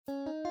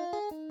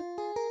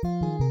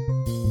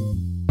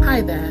Hi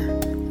there,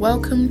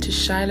 welcome to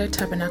Shiloh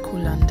Tabernacle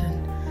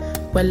London.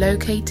 We're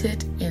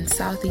located in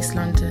Southeast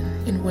London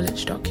in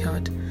Woolwich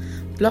Dockyard,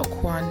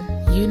 Block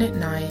 1, Unit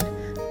 9,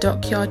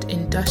 Dockyard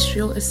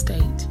Industrial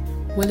Estate,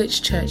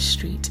 Woolwich Church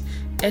Street,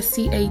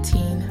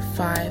 SC18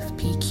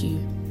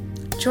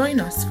 5PQ.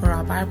 Join us for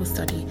our Bible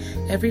study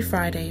every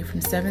Friday from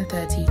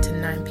 7:30 to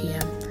 9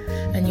 p.m.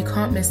 And you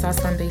can't miss our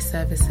Sunday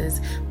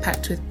services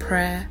packed with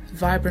prayer,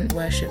 vibrant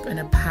worship and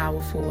a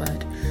powerful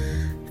word.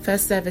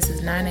 First service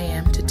is 9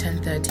 a.m. to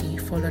 10:30,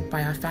 followed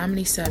by our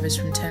family service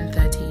from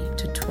 10:30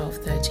 to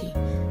 12:30.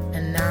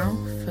 And now,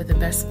 for the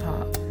best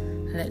part,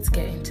 let's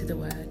get into the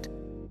word.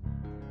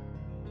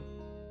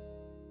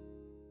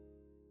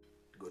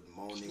 Good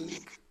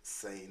morning,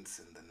 saints,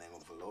 in the name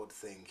of the Lord.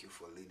 Thank you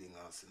for leading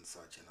us in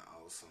such an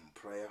awesome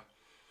prayer.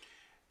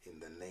 In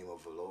the name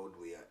of the Lord,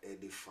 we are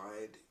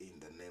edified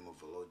in the name of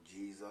the Lord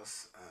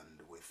Jesus,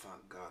 and we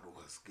thank God who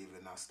has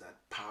given us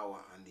that power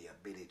and the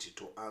ability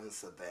to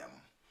answer them,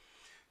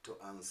 to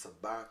answer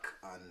back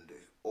and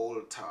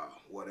alter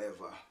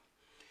whatever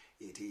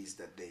it is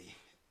that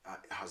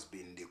has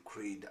been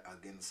decreed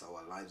against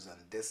our lives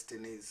and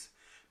destinies,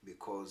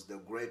 because the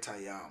great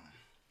I am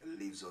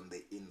lives on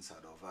the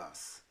inside of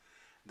us.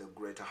 The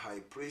greater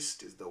high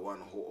priest is the one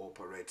who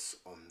operates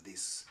on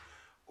this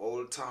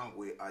altar.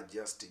 We are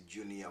just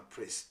junior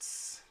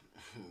priests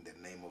in the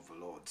name of the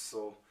Lord.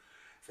 So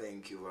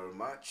thank you very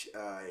much,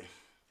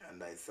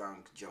 and I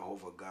thank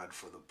Jehovah God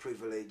for the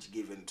privilege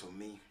given to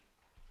me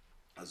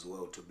as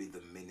well to be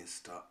the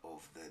minister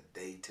of the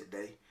day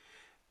today.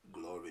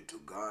 Glory to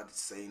God.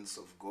 Saints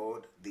of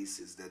God, this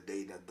is the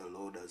day that the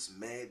Lord has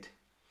made.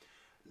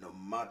 No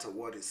matter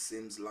what it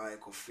seems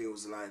like or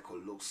feels like or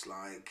looks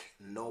like,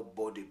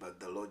 nobody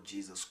but the Lord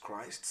Jesus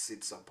Christ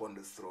sits upon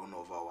the throne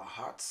of our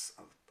hearts,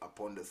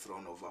 upon the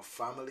throne of our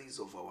families,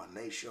 of our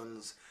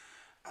nations.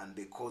 And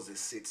because he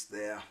sits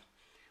there,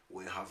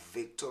 we have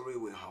victory,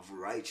 we have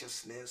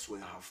righteousness, we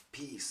have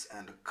peace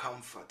and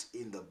comfort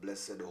in the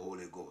blessed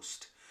Holy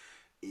Ghost.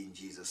 In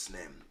Jesus'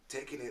 name.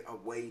 Taking it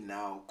away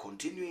now,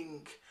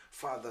 continuing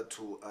further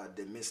to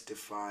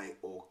demystify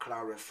or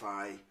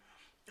clarify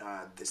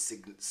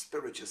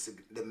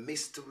the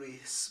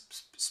mystery,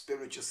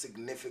 spiritual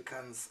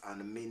significance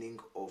and meaning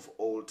of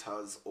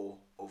altars or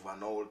of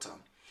an altar.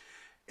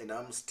 And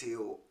I'm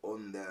still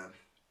on the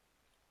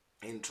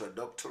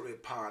introductory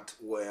part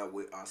where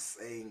we are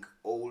saying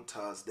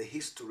altars, the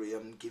history.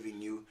 I'm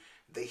giving you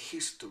the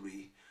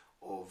history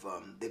of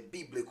the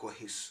biblical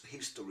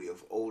history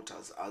of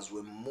altars as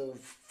we move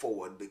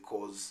forward,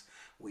 because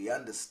we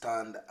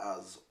understand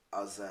as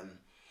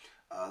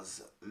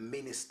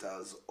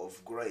ministers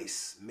of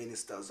grace,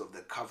 ministers of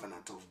the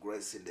covenant of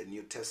grace in the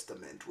New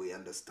Testament, we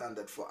understand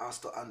that for us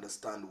to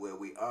understand where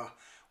we are,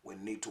 we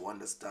need to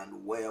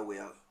understand where we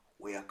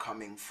are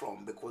coming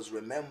from. Because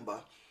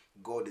remember,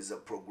 God is a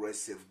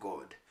progressive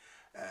God,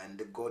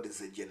 and God is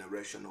a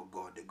generational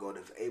God. The God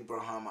of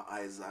Abraham,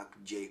 Isaac,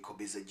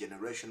 Jacob is a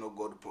generational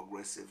God,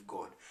 progressive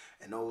God.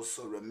 And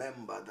also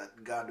remember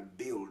that God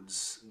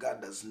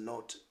does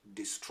not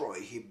destroy.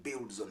 He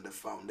builds on the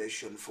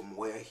foundation from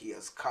where he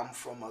has come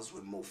from as we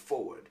move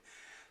forward.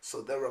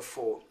 So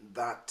therefore,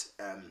 that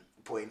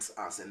points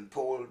us. And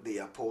Paul, the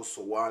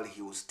apostle, while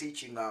he was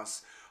teaching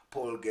us,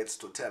 Paul gets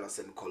to tell us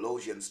in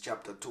Colossians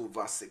chapter 2,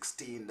 verse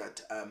 16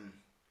 that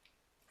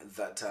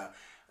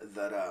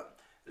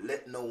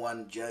let no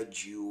one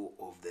judge you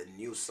of the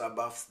new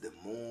Sabbaths, the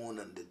moon,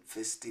 and the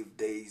festive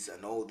days,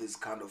 and all these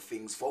kind of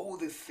things. For all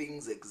the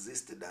things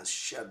existed as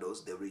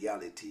shadows, the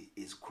reality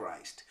is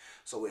Christ.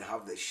 So we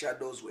have the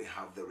shadows, we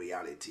have the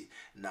reality.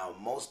 Now,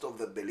 most of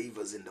the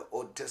believers in the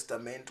Old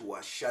Testament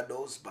were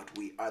shadows, but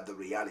we are the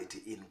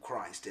reality in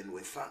Christ. And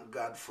we thank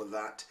God for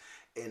that.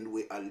 And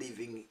we are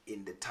living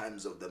in the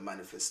times of the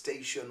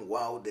manifestation,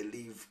 while they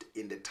lived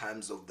in the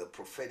times of the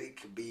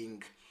prophetic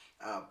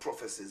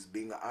prophecies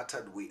being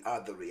uttered. We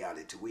are the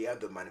reality. We are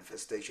the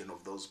manifestation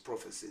of those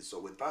prophecies. So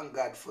we thank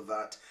God for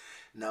that.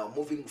 Now,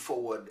 moving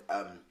forward,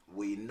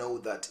 we know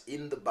that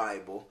in the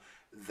Bible,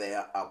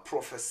 there are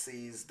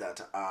prophecies that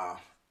are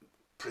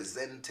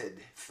presented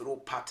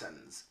through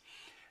patterns.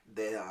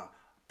 There are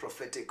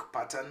prophetic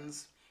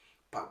patterns,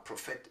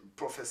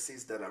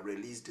 prophecies that are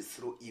released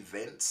through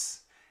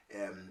events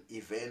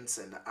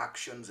and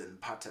actions and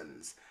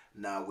patterns.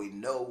 Now we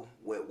know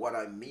what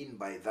I mean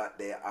by that.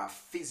 There are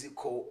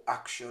physical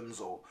actions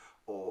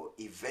or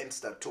events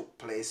that took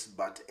place,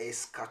 but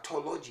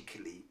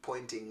eschatologically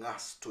pointing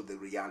us to the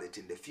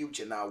reality in the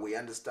future. Now we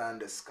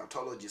understand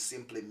eschatology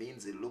simply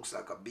means, it looks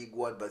like a big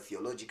word, but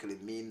theologically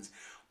means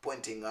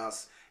pointing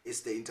us.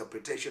 It's the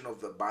interpretation of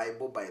the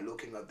Bible by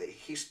looking at the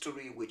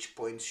history, which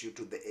points you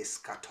to the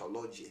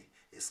eschatology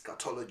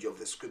of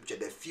the scripture,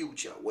 the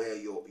future, where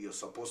you're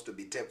supposed to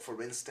be. Take,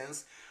 for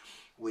instance,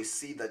 we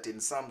see that in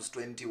Psalms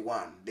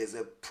 21, there's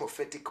a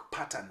prophetic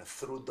pattern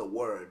through the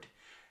word.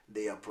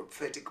 There are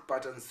prophetic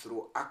patterns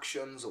through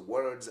actions,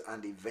 words,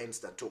 and events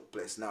that took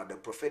place. Now, the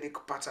prophetic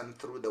pattern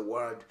through the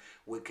word,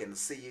 we can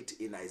see it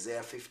in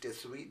Isaiah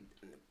 53.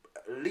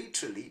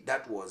 Literally,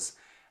 that was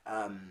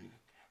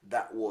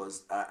that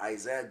was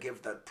Isaiah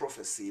gave that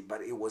prophecy,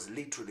 but it was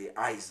literally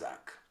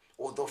Isaac.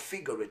 Although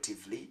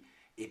figuratively,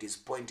 it is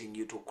pointing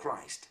you to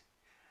Christ.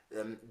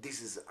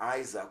 This is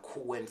Isaac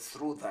who went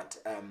through that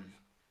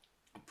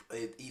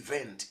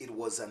event. It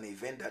was an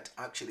event that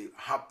actually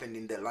happened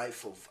in the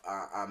life of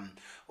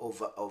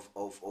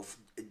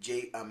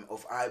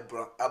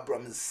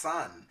Abraham's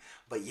son,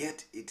 but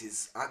yet it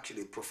is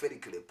actually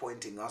prophetically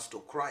pointing us to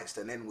Christ.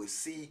 And then we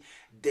see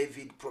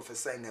David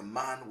prophesying a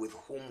man with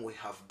whom we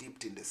have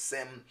dipped in the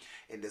same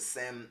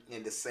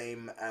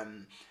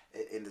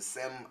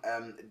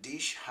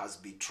dish has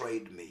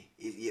betrayed me.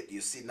 Yet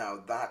you see now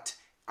that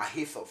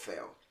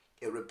Ahithophel,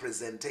 a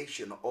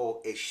representation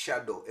or a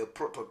shadow, a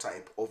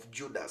prototype of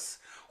Judas,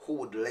 who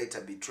would later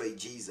betray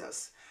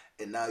Jesus.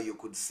 And now you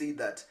could see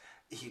that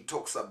he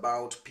talks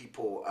about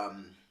people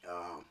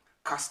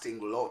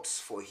casting lots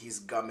for his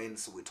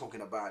garments. We're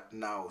talking about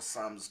now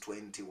Psalms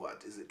 20,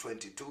 what is it,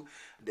 22,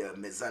 the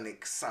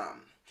Messianic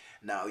Psalm.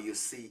 Now you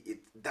see it,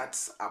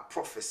 that's a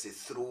prophecy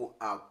through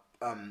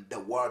the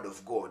word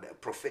of God, a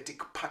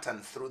prophetic pattern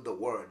through the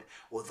word.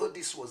 Although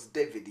this was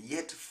David,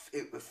 yet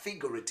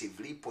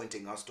figuratively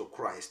pointing us to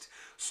Christ.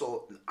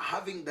 So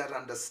having that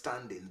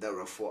understanding,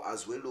 therefore,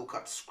 as we look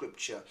at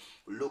scripture,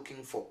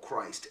 looking for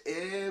Christ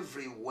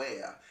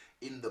everywhere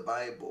in the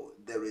Bible,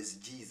 there is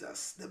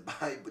Jesus. The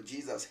Bible,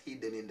 Jesus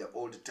hidden in the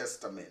Old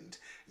Testament,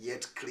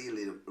 yet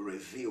clearly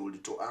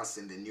revealed to us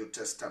in the New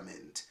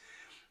Testament,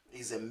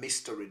 is a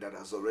mystery that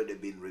has already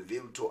been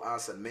revealed to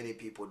us, and many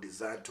people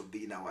desire to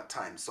be in our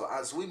time. So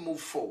as we move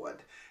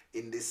forward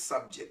in this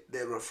subject,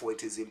 therefore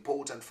it is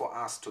important for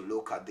us to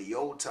look at the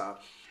altar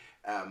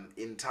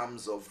in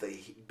terms of the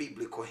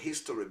biblical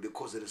history,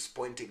 because it is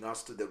pointing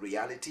us to the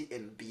reality,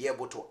 and be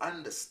able to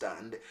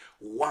understand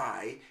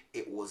why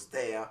it was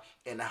there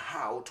and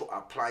how to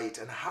apply it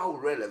and how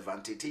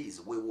relevant it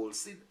is. We will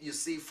see, you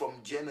see,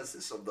 from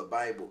Genesis of the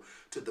Bible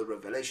to the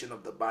Revelation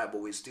of the Bible,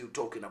 we're still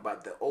talking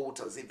about the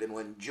altars. Even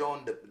when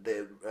John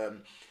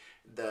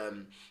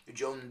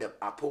John the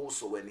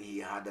apostle, when he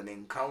had an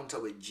encounter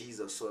with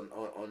Jesus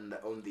on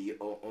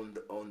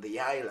the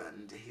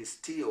island, he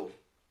still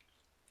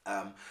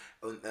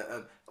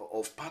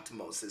of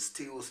Patmos,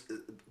 still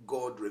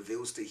God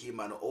reveals to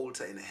him an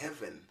altar in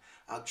heaven,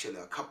 actually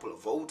a couple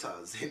of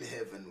altars in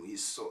heaven.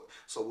 So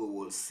we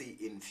will see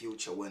in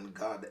future when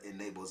God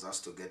enables us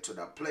to get to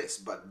that place.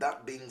 But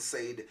that being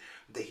said,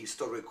 the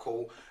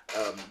historical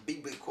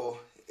biblical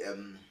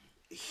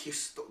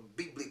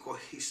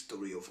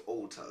history of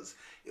altars,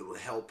 it will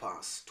help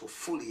us to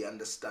fully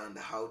understand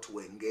how to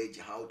engage,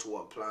 how to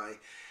apply.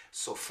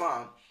 So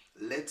far,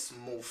 let's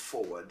move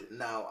forward.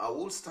 Now I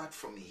will start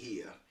from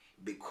here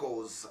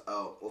because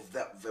of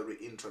that very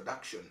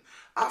introduction.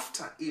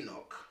 After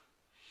Enoch,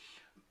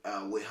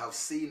 we have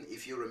seen,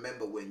 if you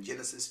remember, when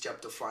Genesis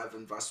chapter 5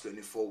 and verse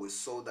 24, we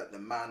saw that the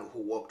man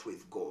who walked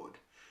with God.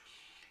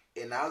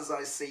 And as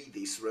I say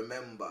this,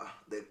 remember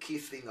the key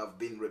thing I've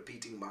been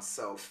repeating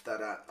myself,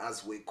 that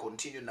as we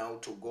continue now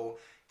to go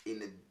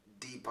in a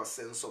deeper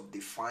sense of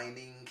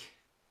defining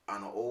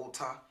an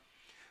altar,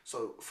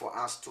 so for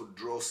us to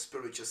draw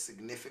spiritual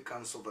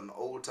significance of an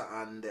altar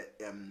and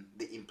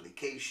the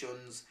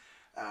implications,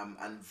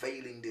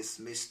 unveiling this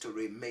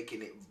mystery,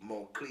 making it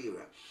more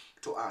clearer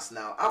to us.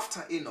 Now,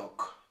 after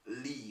Enoch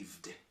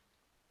lived,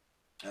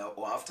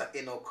 or after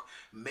Enoch,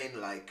 men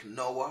like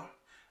Noah,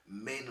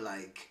 men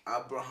like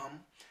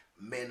Abraham,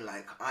 men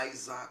like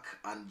Isaac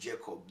and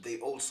Jacob, they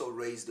also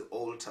raised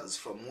altars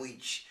from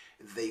which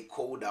they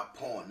called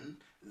upon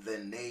the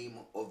name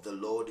of the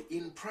Lord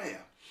in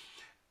prayer.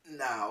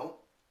 Now,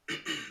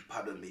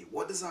 pardon me,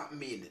 what does that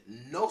mean?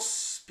 No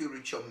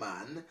spiritual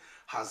man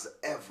has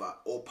ever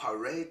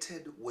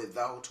operated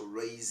without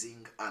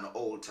raising an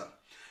altar.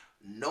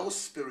 No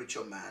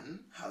spiritual man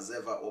has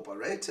ever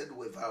operated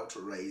without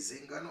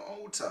raising an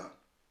altar.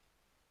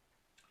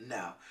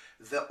 Now,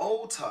 the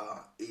altar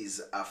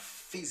is a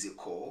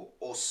physical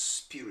or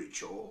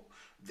spiritual.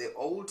 The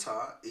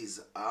altar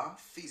is a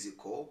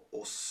physical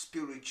or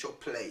spiritual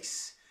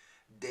place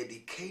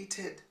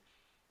dedicated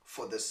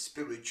for the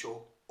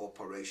spiritual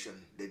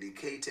operation,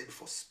 dedicated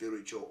for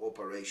spiritual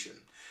operation.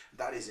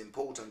 That is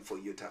important for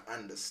you to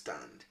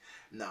understand.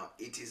 Now,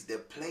 it is the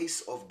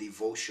place of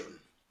devotion.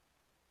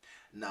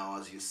 Now,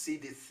 as you see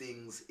these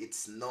things,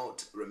 it's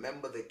not,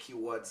 remember the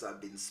keywords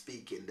I've been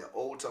speaking. The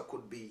altar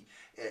could be,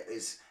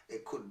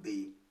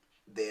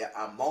 there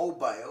are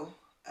mobile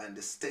and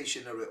the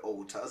stationary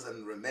altars.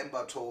 And remember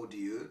I told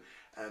you,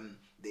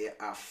 there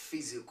are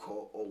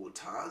physical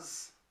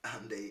altars,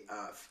 and they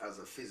are as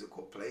a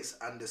physical place,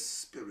 and the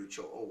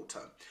spiritual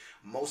altar.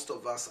 Most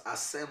of us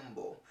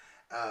assemble,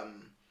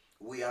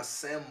 we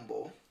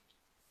assemble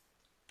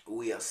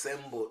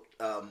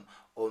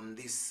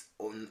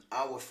on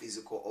our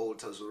physical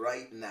altars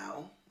right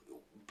now,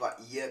 but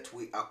yet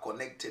we are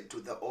connected to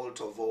the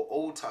altar of all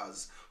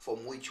altars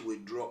from which we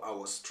draw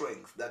our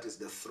strength. That is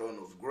the throne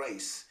of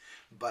grace.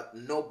 But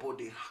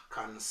nobody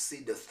can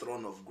see the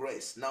throne of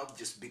grace. Now,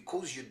 just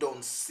because you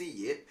don't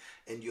see it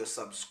and you're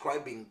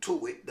subscribing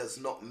to it does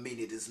not mean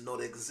it is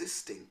not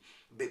existing.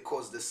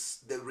 because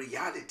the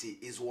reality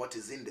is what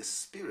is in the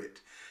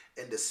spirit.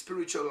 And the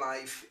spiritual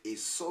life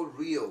is so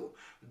real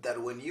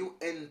that when you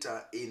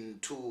enter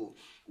into,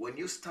 when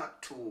you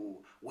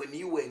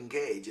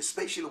engage,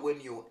 especially when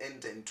you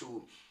enter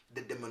into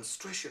the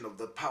demonstration of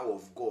the power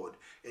of God,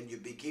 and you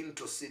begin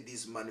to see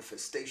these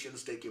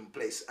manifestations taking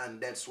place,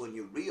 and that's when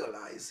you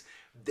realize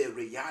the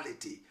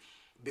reality.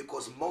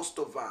 Because most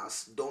of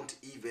us don't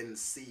even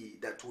see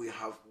that we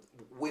have,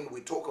 when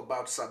we talk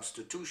about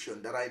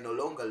substitution, that I no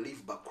longer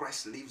live but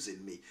Christ lives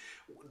in me,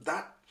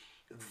 that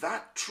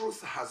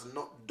truth has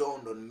not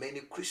dawned on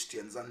many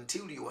Christians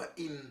until you are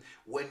in,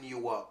 when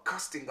you are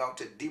casting out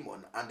a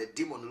demon and the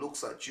demon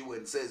looks at you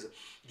and says,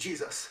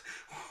 Jesus.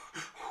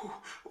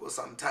 Or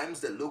sometimes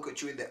they look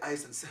at you in the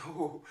eyes and say,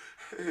 oh,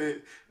 hey,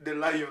 the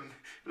lion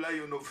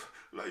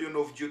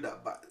of Judah.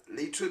 But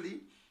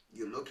literally,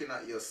 you're looking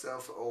at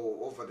yourself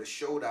over the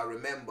shoulder. I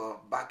remember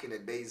back in the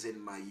days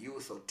in my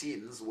youth or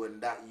teens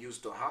when that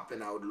used to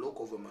happen, I would look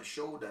over my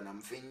shoulder and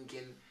I'm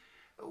thinking,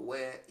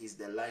 where is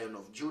the Lion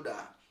of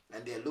Judah?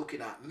 And they're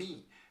looking at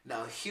me.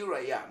 Now here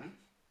I am.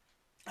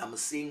 I'm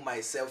seeing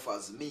myself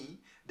as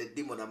me. The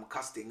demon I'm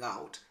casting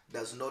out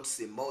does not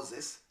see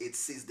Moses. It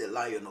sees the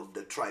Lion of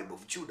the tribe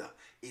of Judah.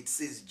 It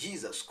sees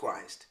Jesus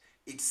Christ.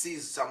 It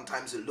sees,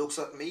 sometimes it looks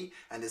at me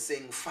and it's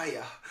saying,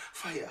 fire,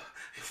 fire,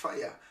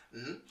 fire.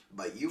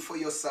 But you for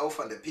yourself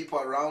and the people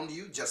around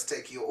you just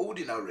take you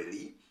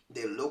ordinarily.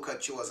 They look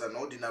at you as an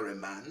ordinary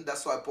man.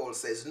 That's why Paul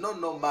says,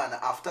 no man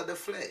after the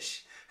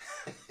flesh.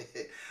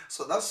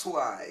 So that's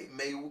why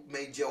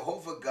may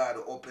Jehovah God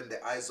open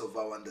the eyes of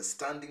our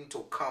understanding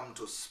to come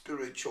to the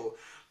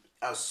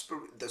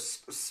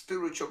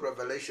spiritual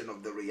revelation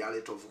of the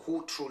reality of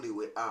who truly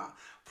we are.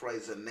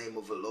 Praise the name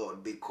of the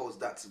Lord, because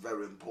that's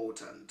very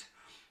important.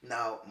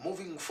 Now,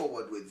 moving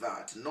forward with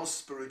that, no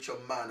spiritual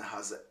man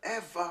has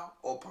ever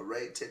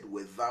operated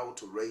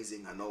without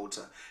raising an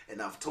altar.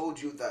 And I've told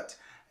you that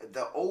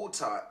the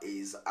altar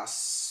is a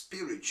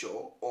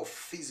spiritual or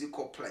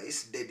physical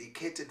place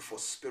dedicated for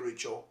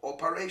spiritual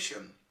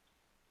operation.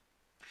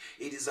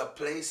 It is a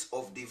place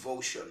of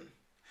devotion.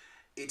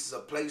 It's a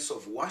place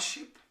of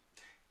worship.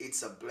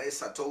 It's a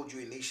place, I told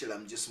you initially,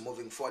 I'm just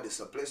moving forward, it's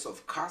a place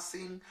of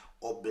cursing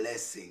or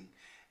blessing.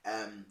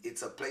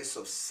 It's a place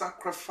of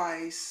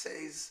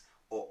sacrifices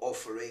or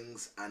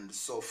offerings and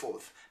so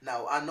forth.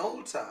 Now, an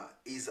altar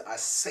is a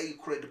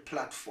sacred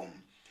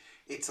platform.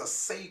 It's a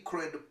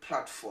sacred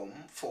platform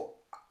for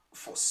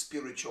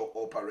spiritual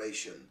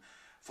operation.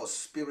 For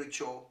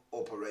spiritual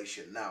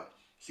operation. Now,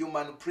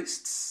 human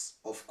priests,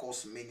 of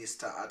course,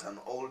 minister at an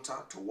altar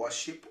to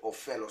worship or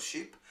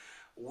fellowship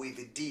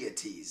with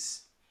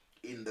deities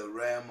in the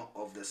realm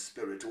of the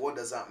spirit. What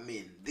does that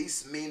mean?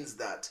 This means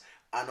that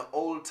an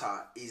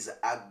altar is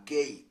a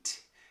gate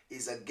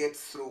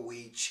through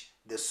which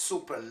the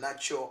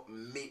supernatural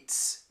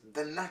meets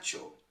the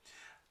natural.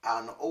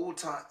 An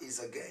altar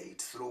is a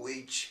gate through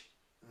which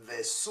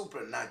the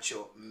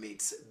supernatural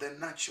meets the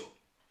natural.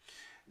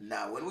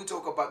 Now, when we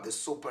talk about the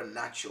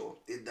supernatural,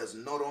 it does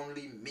not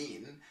only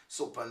mean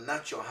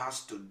supernatural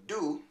has to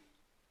do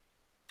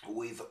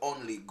with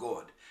only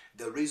God.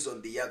 There is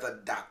on the other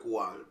dark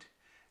world.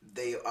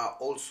 They are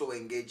also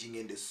engaging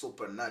in the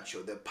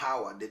supernatural. The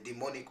power, the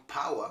demonic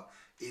power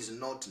is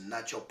not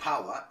natural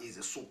power, is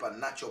a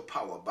supernatural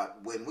power. But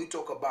when we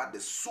talk about the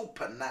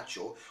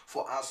supernatural,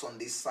 for us on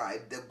this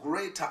side, the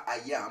greater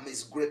I am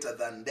is greater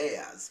than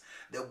theirs.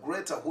 The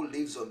greater who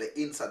lives on the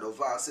inside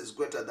of us is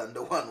greater than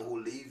the one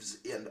who lives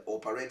and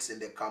operates in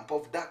the camp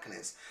of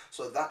darkness.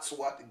 So that's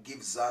what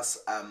gives us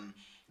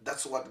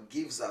that's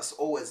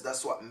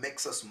what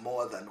makes us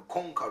more than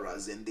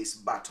conquerors in this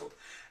battle.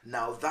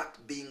 Now, that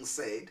being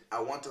said,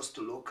 I want us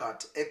to look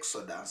at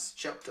Exodus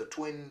chapter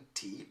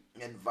 20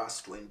 and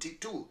verse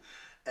 22.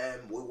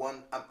 We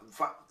want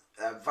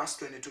verse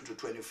 22 to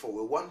 24.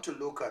 We want to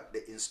look at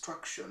the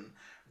instruction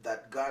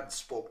that God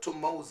spoke to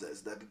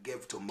Moses, that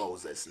gave to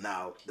Moses.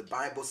 Now, the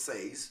Bible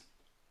says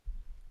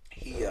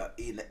here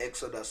in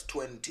Exodus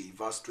 20,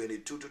 verse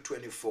 22 to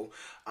 24,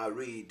 I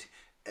read,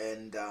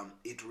 and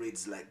it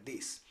reads like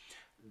this.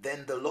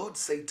 Then the Lord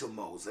said to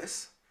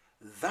Moses,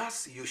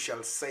 thus you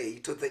shall say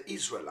to the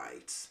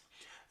Israelites,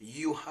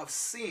 you have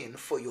seen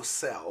for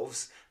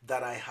yourselves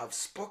that I have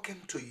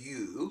spoken to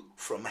you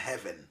from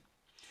heaven.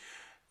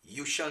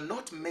 You shall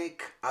not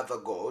make other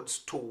gods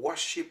to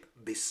worship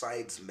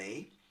besides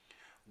me,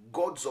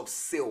 gods of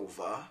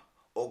silver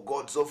or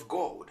gods of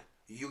gold.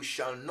 You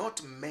shall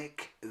not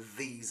make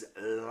these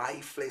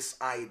lifeless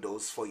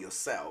idols for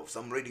yourselves.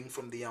 I'm reading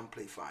from the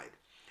Amplified.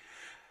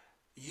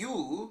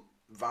 You,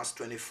 verse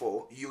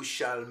 24, you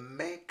shall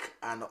make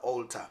an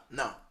altar.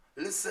 Now,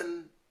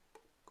 listen,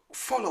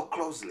 follow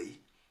closely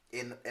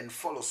and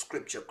follow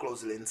scripture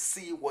closely and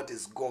see what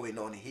is going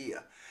on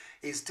here.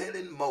 He's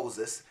telling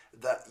Moses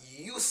that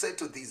you said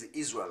to these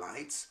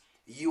Israelites,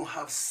 you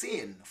have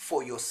seen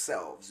for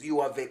yourselves,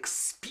 you have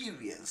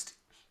experienced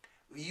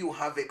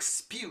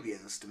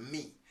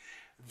me,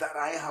 that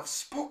I have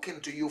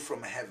spoken to you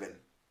from heaven.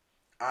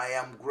 I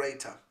am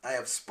greater. I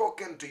have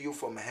spoken to you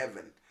from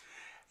heaven.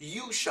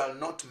 You shall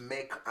not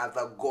make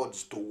other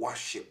gods to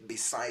worship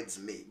besides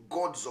me,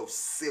 gods of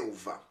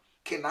silver.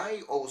 Can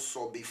I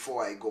also,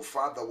 before I go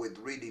further with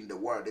reading the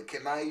word,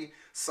 can I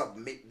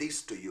submit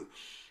this to you?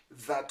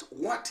 That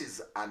what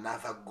is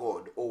another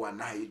god or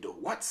an idol?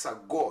 What's a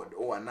god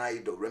or an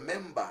idol?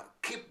 Remember,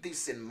 keep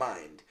this in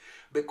mind,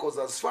 because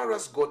as far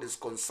as God is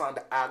concerned,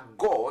 a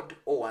god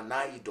or an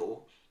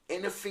idol,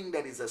 anything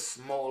that is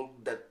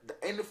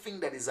anything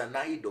that is an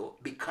idol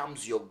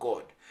becomes your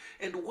god.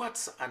 And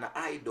what's an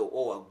idol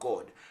or a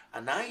god?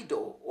 An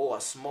idol or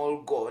a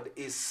small god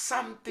is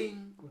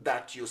something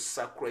that you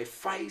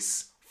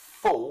sacrifice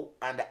for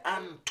and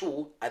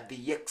unto at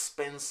the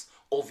expense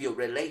of your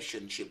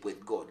relationship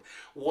with God.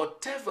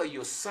 Whatever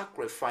you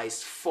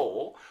sacrifice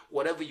for,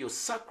 whatever you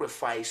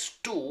sacrifice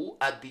to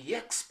at the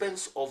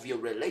expense of your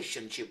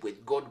relationship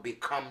with God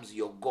becomes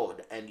your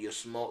God and your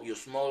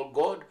small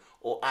god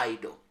or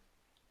idol.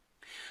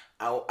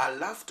 I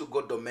love to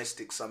go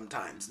domestic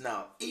sometimes.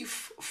 Now,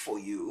 if for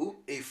you,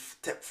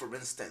 for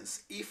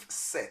instance, if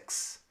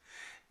sex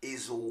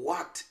is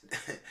what,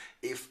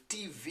 if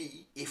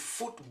TV, if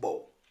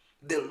football,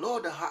 the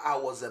Lord, I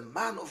was a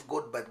man of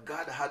God, but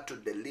God had to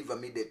deliver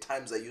me. The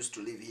times I used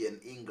to live here in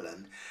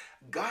England,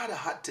 God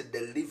had to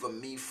deliver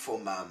me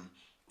from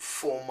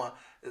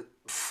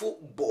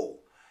football.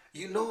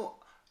 You know,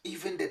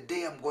 even the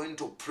day I'm going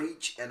to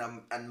preach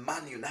and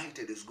Man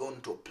United is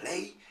going to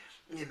play,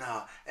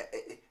 I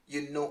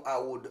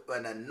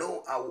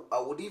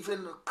would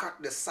even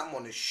cut the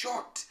sermon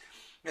short.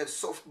 And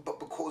so, but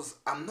because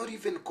I'm not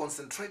even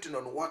concentrating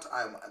on what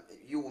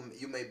you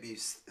may be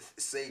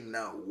saying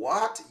now,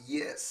 what?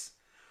 Yes.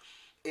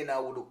 And I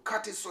would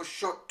cut it so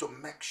short to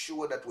make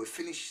sure that we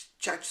finish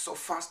church so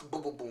fast,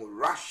 boom, boom, boom,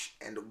 rush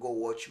and go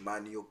watch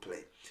Man U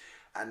play.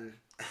 And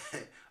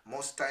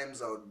most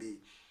times I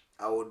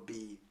would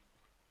be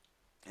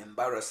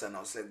embarrassed, and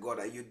I'll say, God,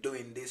 are you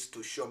doing this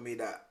to show me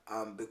that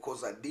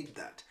because I did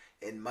that?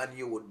 And Man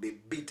U would be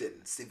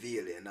beaten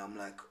severely, and I'm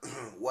like,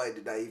 why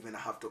did I even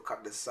have to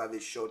cut the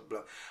service short?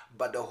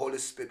 But the Holy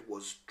Spirit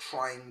was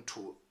trying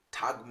to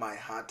tug my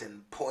heart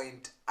and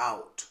point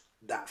out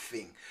that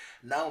thing.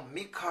 Now,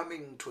 me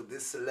coming to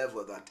this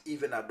level that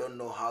even I don't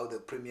know how the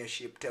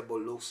Premiership table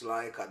looks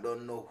like, I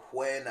don't know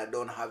when, I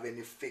don't have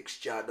any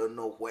fixture, I don't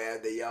know where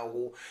they are,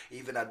 who,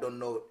 even I don't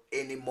know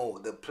anymore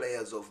the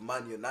players of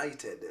Man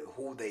United,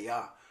 who they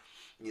are,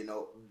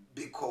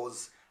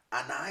 because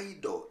an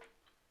idol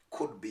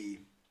could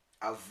be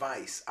a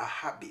vice, a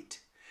habit,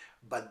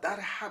 but that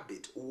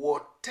habit,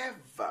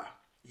 whatever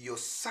you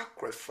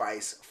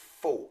sacrifice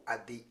for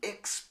at the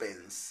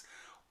expense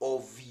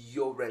of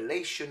your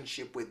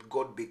relationship with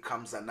God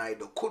becomes an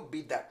idol. Could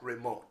be that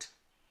remote.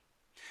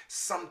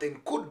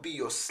 Something could be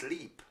your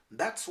sleep.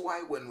 That's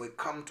why when we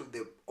come to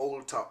the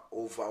altar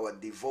of our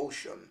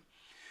devotion,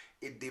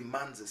 it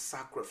demands a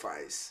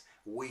sacrifice.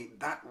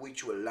 That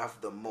which we love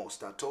the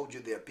most. I told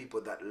you there are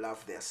people that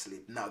love their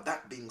sleep. Now,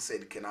 that being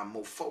said, can I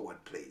move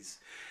forward, please?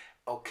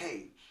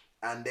 Okay.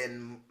 And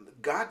then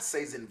God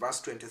says in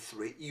verse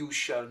 23, you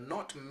shall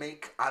not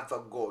make other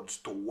gods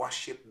to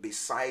worship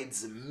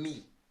besides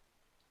me.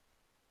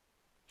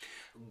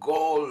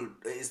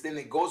 Then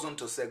it goes on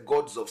to say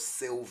gods of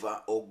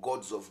silver or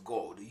gods of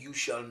gold. You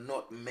shall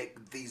not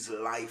make these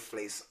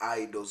lifeless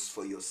idols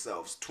for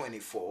yourselves.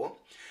 24.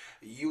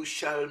 You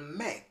shall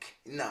make,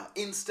 now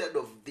instead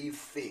of these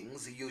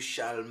things, you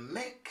shall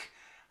make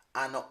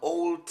an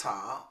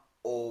altar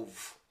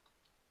of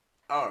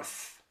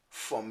earth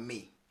for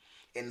me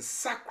and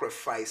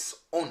sacrifice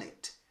on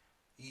it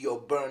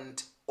your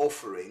burnt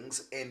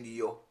offerings and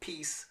your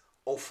peace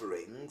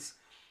offerings,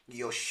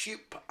 your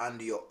sheep and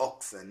your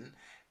oxen,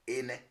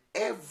 in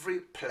every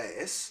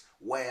place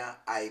where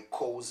I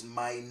cause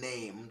my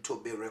name to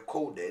be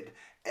recorded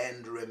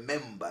and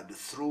remembered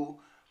through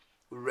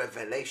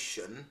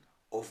revelation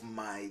of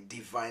my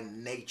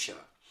divine nature.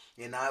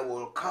 And I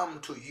will come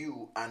to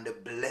you and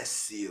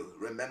bless you.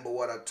 Remember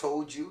what I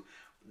told you?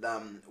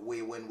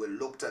 When we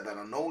looked at that,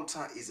 an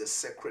altar is a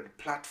sacred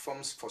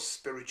platform for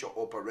spiritual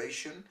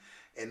operation,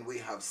 and we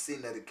have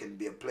seen that it can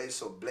be a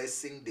place of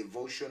blessing,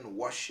 devotion,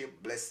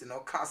 worship, blessing,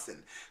 or cursing.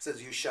 It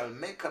says you shall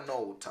make an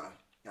altar.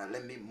 Now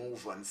let me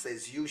move on. It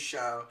says you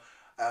shall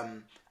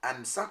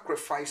and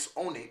sacrifice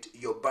on it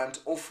your burnt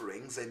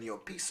offerings and your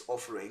peace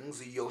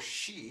offerings, your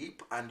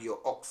sheep and your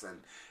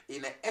oxen,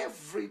 in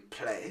every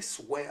place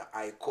where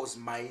I cause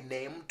my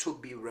name to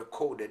be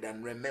recorded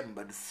and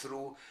remembered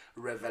through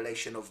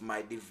revelation of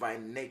my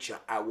divine nature.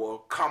 I will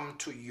come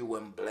to you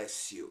and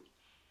bless you.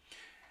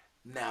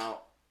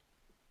 Now,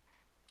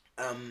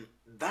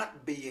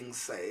 that being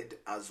said,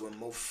 as we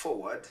move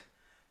forward,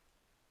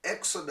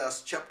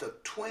 Exodus chapter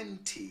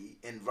 20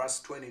 and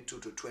verse 22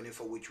 to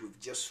 24, which we've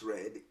just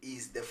read,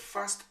 is the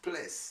first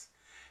place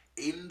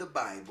in the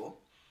Bible.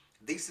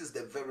 This is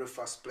the very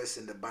first place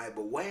in the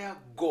Bible where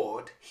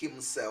God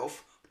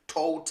himself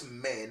taught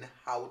men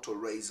how to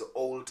raise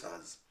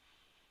altars.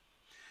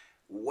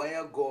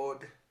 Where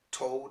God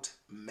taught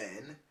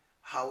men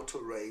how to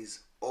raise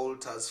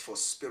altars for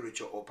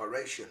spiritual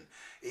operation.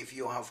 If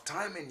you have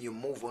time and you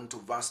move on to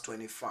verse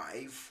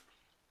 25,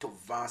 to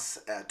verse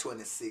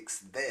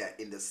 26 there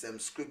in the same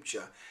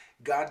scripture,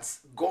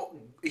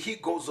 he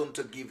goes on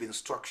to give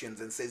instructions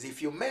and says,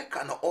 if you make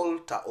an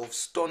altar of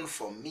stone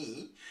for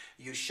me,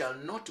 you shall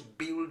not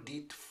build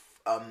it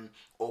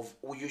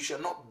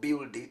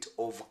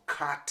of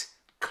cut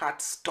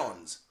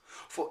stones.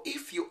 For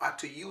if you are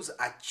to use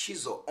a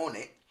chisel on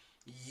it,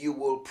 you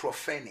will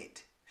profane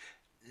it.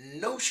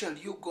 Nor shall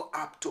you go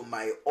up to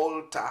my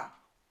altar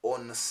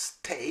on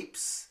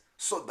steps,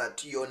 so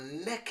that your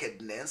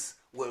nakedness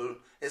will,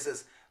 it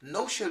says,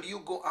 nor shall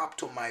you go up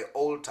to my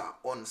altar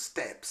on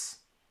steps,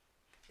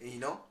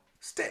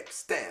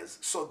 stairs,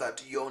 so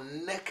that your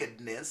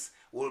nakedness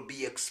will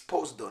be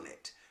exposed on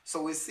it.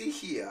 So we see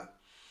here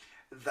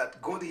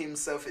that God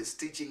himself is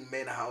teaching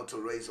men how to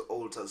raise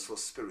altars for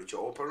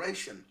spiritual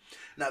operation.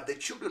 Now, the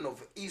children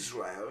of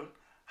Israel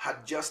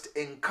had just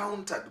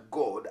encountered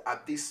God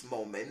at this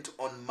moment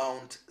on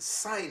Mount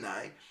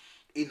Sinai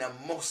in a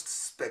most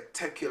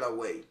spectacular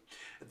way.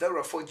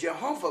 Therefore,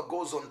 Jehovah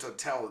goes on to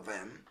tell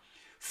them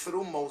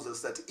through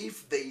Moses that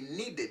if they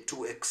needed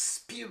to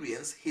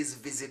experience his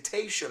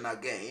visitation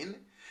again,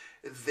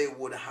 they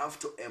would have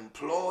to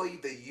employ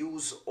the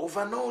use of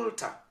an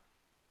altar.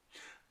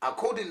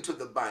 According to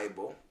the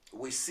Bible,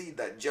 we see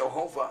that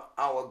Jehovah,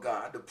 our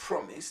God,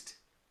 promised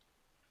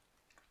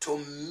to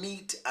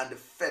meet and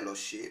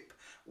fellowship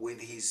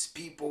with his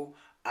people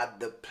at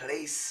the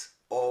place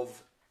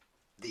of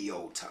the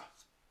altar.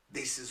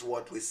 This is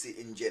what we see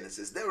in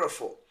Genesis.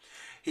 Therefore,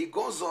 he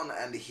goes on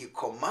and he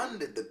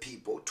commanded the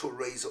people to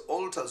raise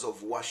altars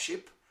of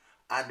worship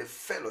and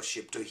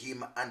fellowship to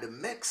him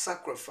and make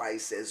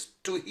sacrifices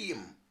to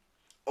him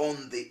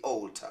on the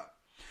altar.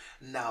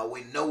 Now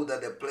we know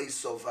that the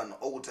place of an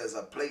altar is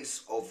a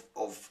place of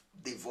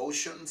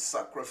devotion,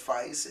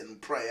 sacrifice,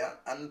 and prayer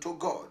unto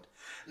God.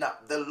 Now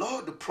the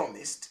Lord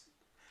promised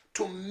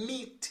to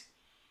meet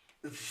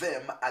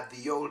them at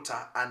the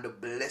altar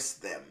and bless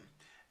them.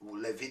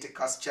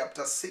 Leviticus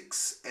chapter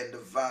 6 and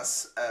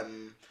verse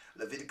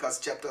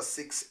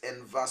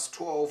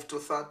 12 to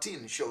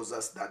 13 shows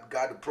us that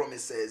God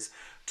promises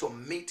to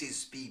meet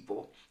his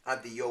people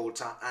at the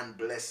altar and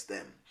bless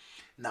them.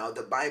 Now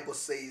the Bible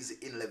says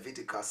in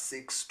Leviticus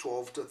 6,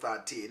 12 to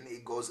 13,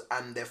 it goes,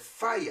 and the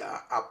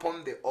fire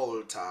upon the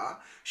altar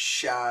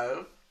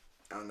shall,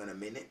 and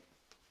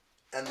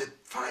the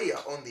fire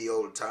on the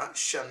altar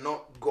shall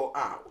not go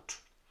out.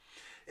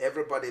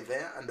 Everybody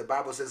there? And the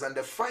Bible says, and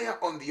the fire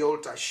on the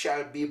altar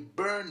shall be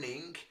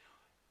burning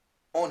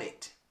on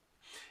it.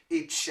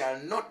 It shall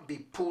not be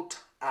put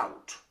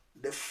out.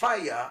 The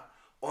fire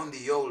on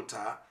the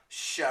altar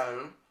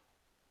shall,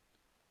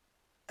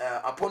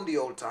 upon the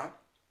altar,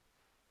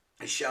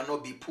 it shall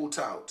not be put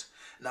out.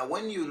 Now,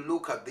 when you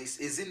look at this,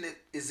 is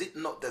it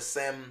not the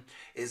same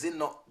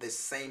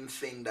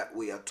thing that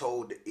we are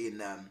told in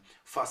 1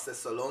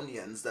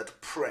 Thessalonians,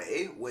 that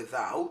pray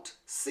without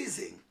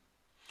ceasing?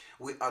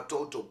 We are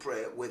told to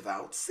pray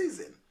without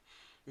ceasing.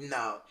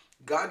 Now,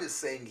 God is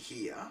saying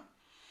here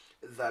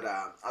that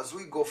as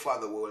we go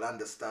further, we will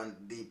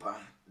understand deeper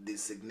the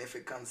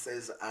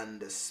significances and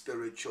the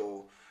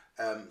spiritual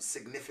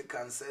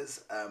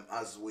significances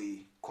as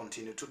we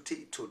continue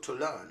to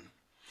learn.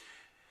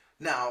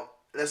 Now,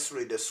 let's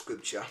read the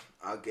scripture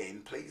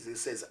again, please. It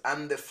says,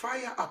 and the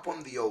fire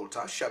upon the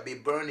altar shall be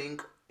burning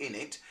in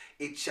it,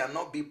 it shall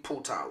not be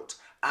put out.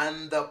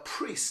 And the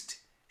priest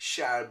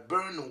shall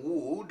burn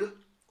wood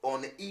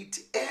on it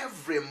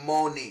every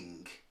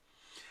morning,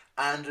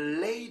 and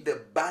lay the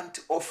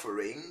burnt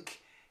offering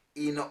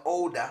in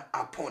order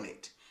upon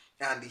it.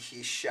 And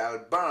he shall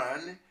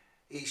burn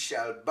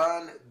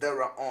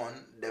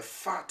thereon the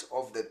fat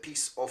of the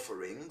peace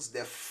offerings.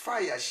 The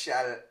fire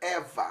shall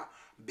ever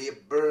be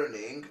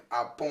burning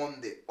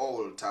upon the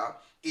altar,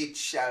 it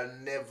shall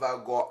never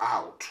go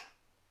out.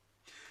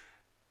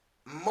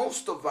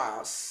 Most of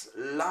us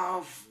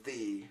love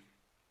the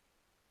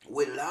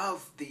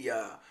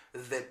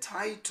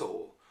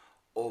title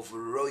of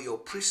royal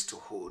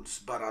priesthoods,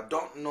 but I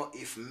don't know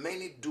if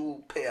many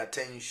do pay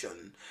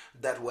attention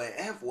that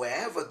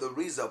wherever there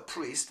is a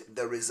priest,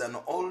 there is an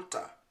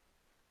altar.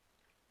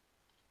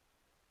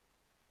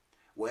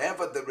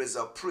 Wherever there is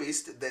a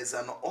priest, there's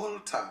an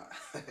altar.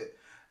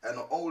 An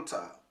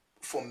altar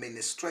for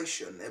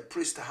ministration. A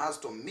priest has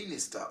to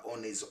minister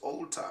on his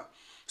altar.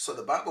 So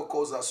the Bible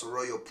calls us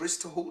royal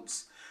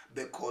priesthoods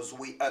because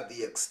we are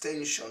the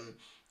extension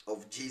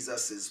of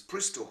Jesus's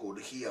priesthood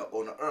here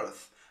on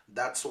earth.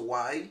 That's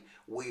why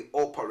we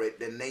operate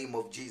the name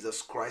of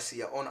Jesus Christ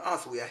here on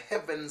earth. We are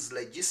heaven's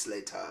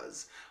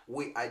legislators.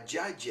 We are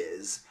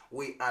judges.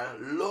 We are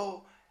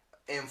law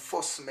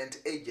enforcement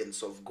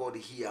agents of God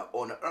here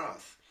on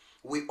earth.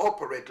 We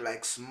operate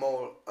like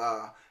small,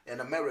 in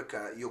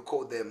America, you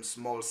call them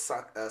small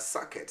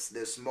circuits,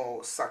 the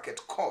small circuit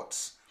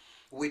courts.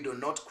 We do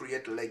not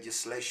create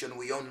legislation,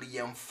 we only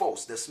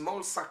enforce. The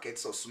small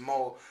circuits or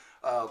small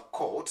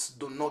courts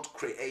do not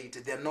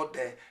create, they're not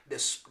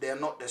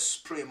the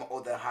Supreme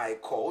or the High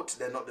Court,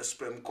 they're not the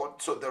Supreme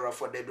Court, so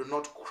therefore they do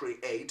not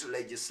create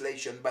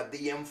legislation, but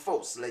they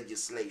enforce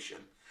legislation.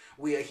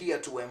 We are here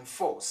to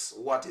enforce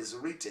what is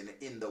written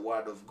in the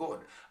Word of God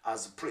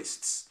as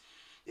priests.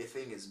 The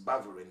thing is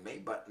bothering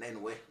me, but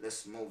anyway,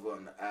 let's move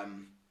on,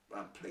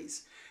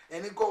 please.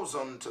 And it goes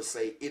on to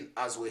say,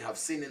 as we have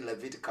seen in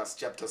Leviticus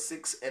chapter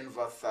 6 and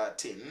verse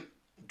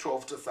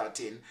 12 to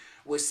 13,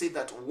 we see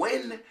that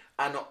when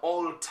an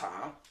altar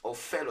of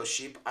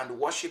fellowship and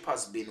worship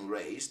has been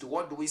raised,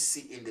 what do we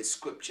see in the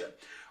scripture?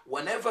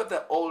 Whenever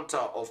the altar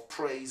of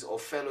praise or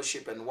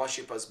fellowship and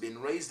worship has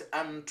been raised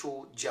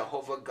unto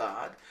Jehovah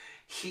God,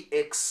 he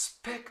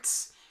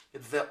expects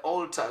the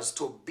altars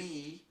to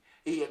be,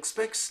 he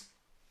expects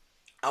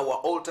our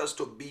altars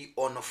to be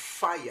on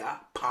fire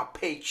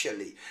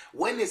perpetually.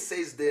 When it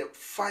says the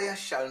fire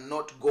shall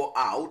not go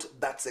out,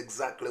 that's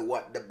exactly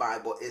what the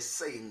Bible is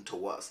saying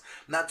to us.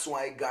 That's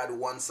why God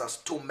wants us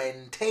to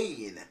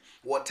maintain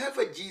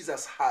whatever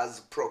Jesus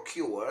has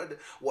procured,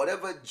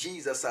 whatever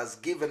Jesus has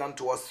given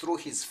unto us through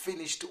his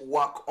finished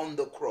work on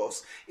the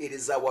cross. It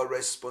is our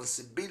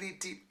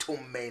responsibility to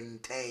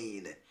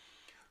maintain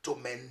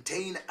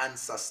and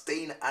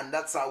sustain, and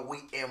that's how we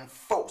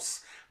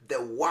enforce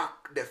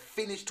the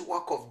finished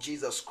work of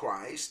Jesus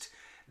Christ.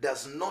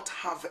 Does not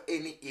have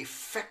any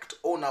effect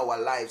on our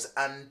lives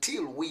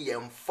until we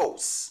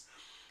enforce.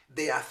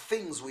 There are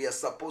things we are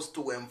supposed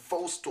to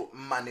enforce, to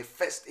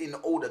manifest in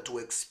order to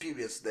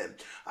experience them.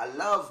 I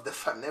love the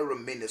phanero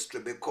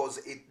ministry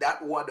because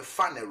that word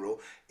phanero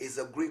is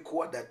a Greek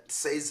word that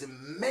says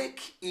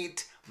make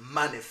it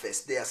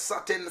manifest. There are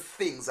certain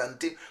things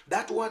until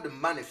that word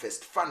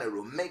manifest,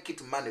 phanero, make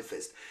it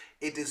manifest.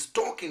 It is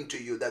talking to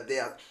you that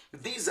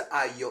these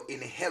are your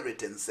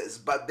inheritances,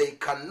 but they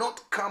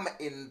cannot come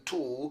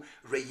into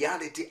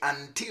reality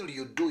until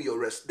you do your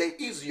rest. There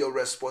is your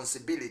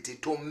responsibility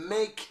to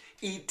make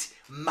it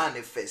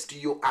manifest.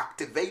 You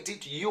activate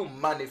it, you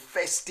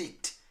manifest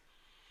it.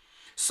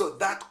 So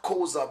that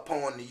calls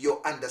upon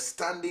your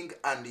understanding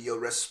and your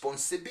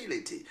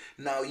responsibility.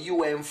 Now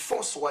you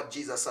enforce what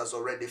Jesus has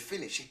already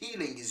finished.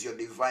 Healing is your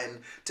divine,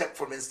 take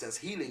for instance,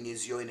 healing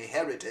is your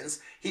inheritance.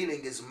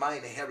 Healing is my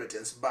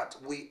inheritance, but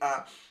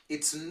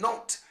it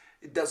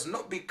does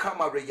not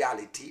become a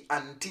reality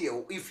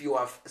until if you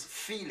are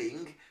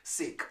feeling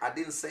sick. I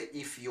didn't say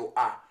if you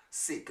are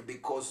sick,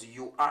 because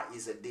you are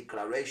is a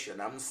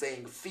declaration. I'm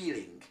saying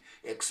feeling,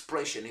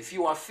 expression. If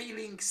you are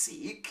feeling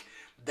sick,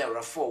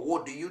 therefore,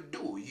 what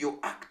do? You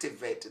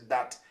activate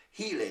that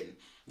healing.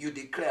 You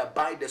declare,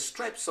 by the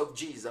stripes of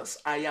Jesus,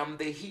 I am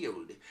the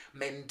healed,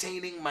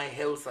 maintaining my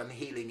health and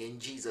healing in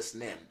Jesus'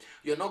 name.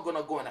 You're not going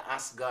to go and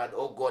ask God,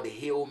 oh God,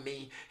 heal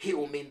me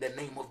in the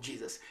name of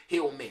Jesus,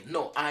 heal me.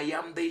 No, I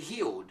am the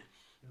healed.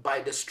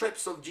 By the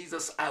stripes of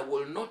Jesus, I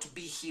will not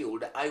be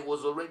healed. I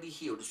was already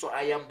healed. So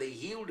I am the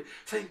healed.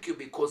 Thank you,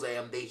 because I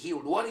am the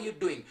healed. What are you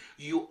doing?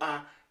 You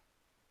are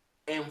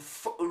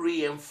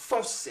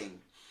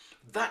reinforcing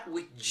that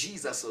which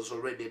Jesus has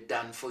already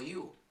done for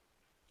you.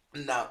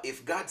 Now,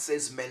 if God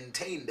says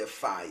maintain the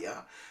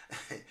fire,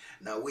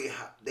 now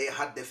they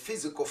had the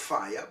physical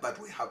fire, but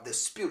we have the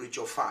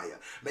spiritual fire.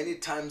 Many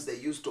times they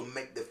used to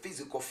make the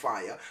physical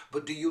fire,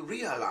 but do you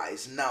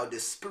realize now the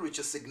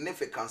spiritual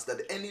significance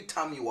that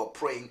anytime you are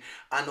praying,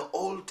 an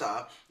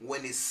altar,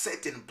 when it's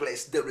set in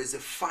place, there is a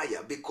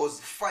fire,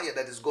 because fire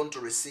that is going to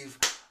receive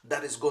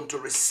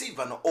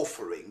an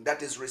offering,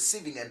 that is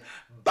receiving and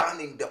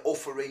burning the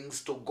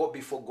offerings to go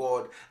before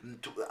God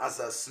as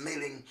a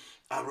smelling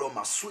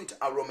aroma, sweet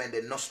aroma in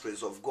the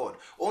nostrils of God.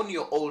 On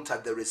your altar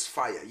there is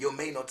fire. You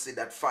may not see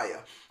that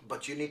fire,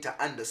 but you need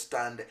to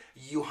understand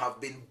you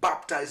have been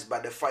baptized by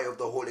the fire of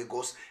the Holy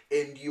Ghost,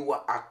 and you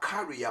are a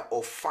carrier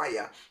of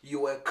fire.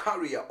 You are a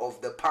carrier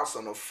of the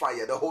person of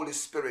fire, the Holy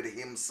Spirit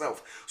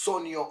himself. So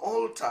on your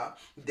altar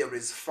there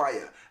is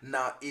fire.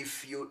 Now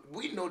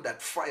we know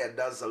that fire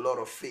does a lot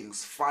of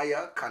things.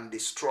 Fire can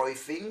destroy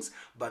things,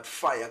 but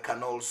fire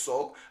can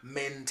also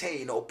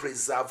maintain or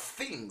preserve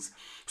things.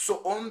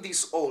 So on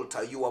this altar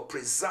you are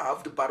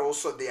preserved, but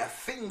also there are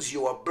things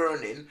you are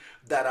burning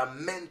that are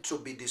meant to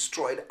be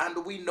destroyed.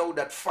 And we know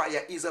that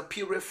fire is a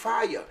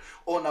purifier.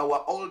 On our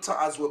altar,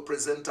 as we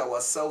present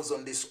ourselves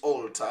on this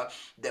altar,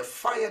 the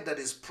fire that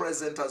is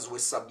present as we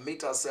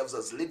submit ourselves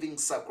as living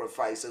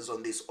sacrifices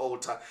on this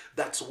altar,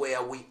 that's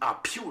where we are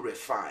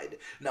purified.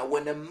 Now,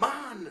 when a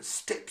man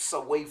steps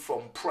away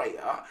from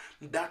prayer,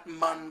 that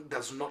man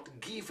does not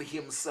give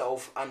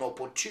himself an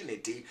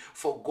opportunity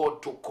for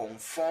God to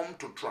conform,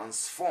 to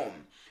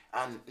transform.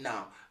 And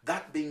now,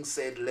 that being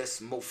said, let's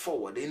move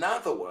forward. In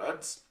other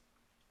words,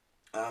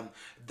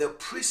 the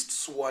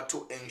priests were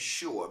to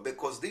ensure,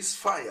 because this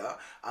fire,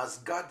 as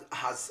God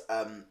has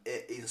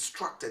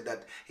instructed,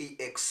 that he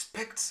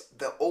expects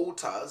the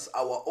altars,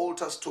 our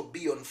altars, to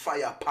be on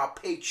fire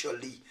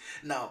perpetually.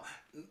 Now,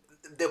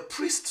 the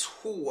priests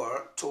who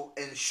were to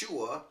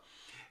ensure,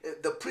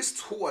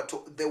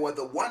 they were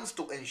the ones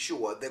to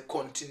ensure the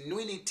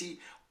continuity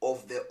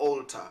of the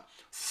altar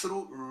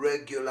through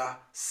regular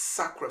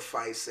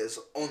sacrifices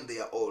on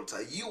their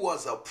altar. You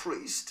as a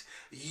priest,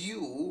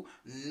 you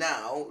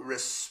now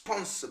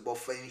responsible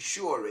for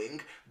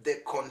ensuring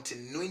the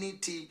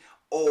continuity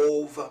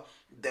of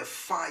the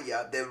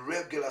fire, the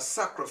regular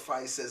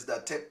sacrifices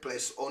that take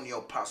place on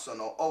your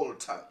personal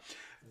altar.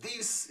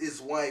 This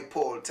is why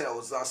Paul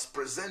tells us,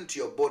 present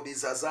your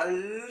bodies as a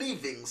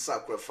living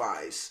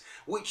sacrifice,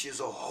 which is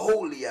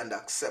holy and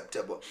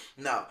acceptable.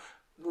 Now,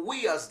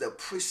 we as the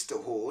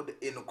priesthood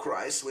in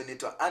Christ, we need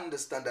to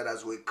understand that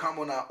as we come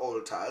on our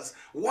altars,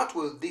 what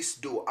will this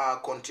do? Our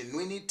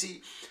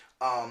continuity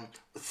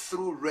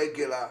through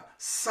regular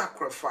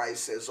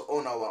sacrifices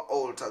on our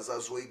altars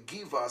as we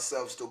give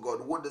ourselves to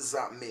God. What does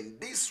that mean?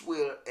 This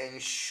will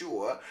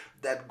ensure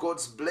that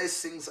God's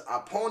blessings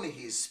upon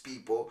his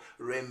people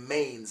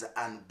remains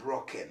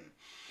unbroken.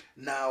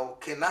 Now,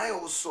 can I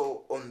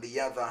also, on the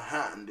other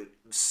hand,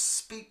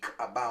 speak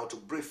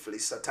about briefly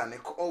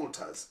satanic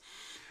altars?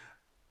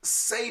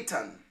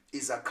 Satan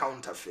is a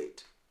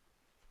counterfeit.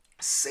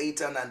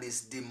 Satan and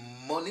his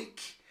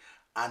demonic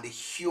and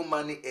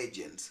human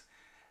agents.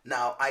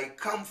 Now, I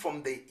come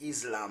from the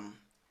Islam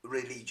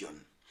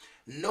religion.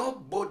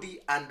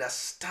 Nobody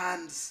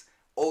understands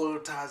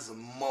altars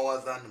more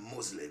than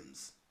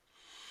Muslims.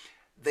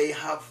 They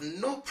have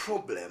no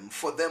problem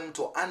for them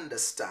to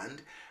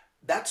understand.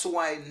 That's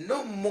why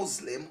no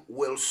Muslim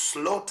will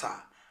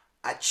slaughter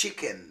a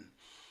chicken,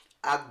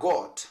 a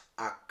goat,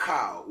 a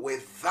cow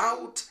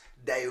without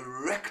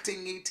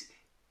directing it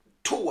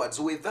towards,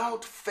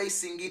 without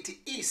facing it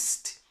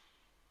east,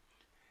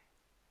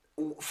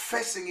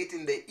 facing it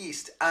in the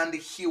east, and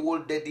he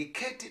will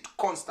dedicate it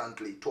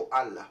constantly to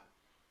Allah.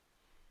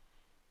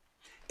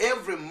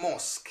 Every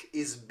mosque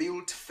is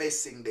built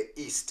facing the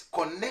east,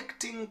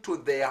 connecting to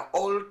their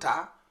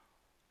altar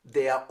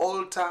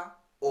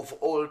of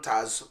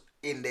altars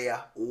in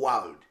their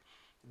world,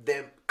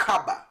 the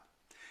Kaaba.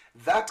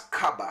 That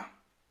Kaaba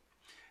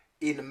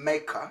in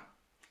Mecca,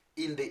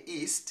 in the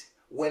east,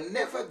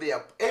 whenever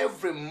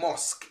every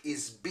mosque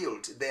is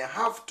built, they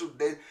have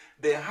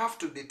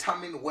to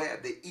determine where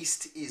the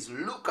east is.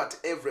 Look at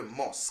every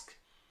mosque.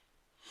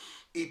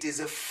 It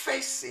is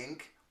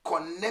facing,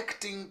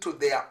 connecting to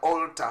their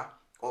altar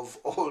of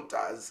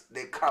altars,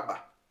 the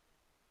Kaaba.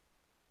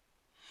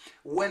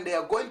 When they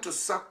are going to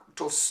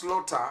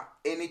slaughter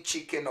any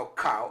chicken or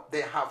cow,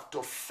 they have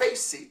to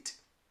face it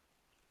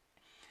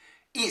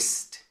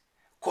east,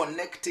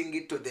 connecting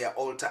it to their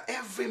altar.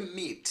 Every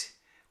meat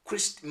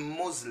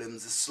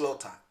Muslims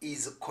slaughter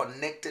is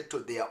connected to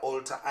their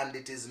altar, and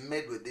it is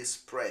made with this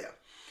prayer.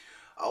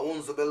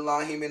 A'udhu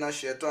billahi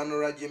minash shaitanir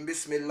rajim.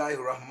 Bismillahir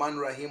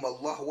rahmanir rahim.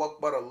 Allahu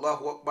akbar,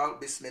 Allahu akbar.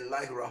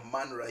 Bismillahir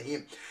rahmanir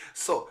rahim.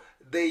 So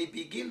they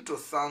begin to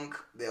thank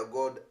their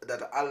God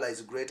that Allah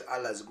is great,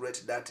 Allah is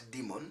great. That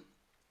demon,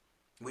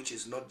 which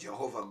is not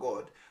Jehovah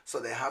God, so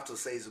they have to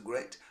say is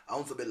great.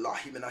 A'udhu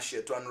billahi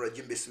minash shaitanir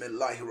rajim.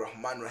 Bismillahir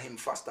rahmanir rahim.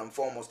 First and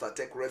foremost, I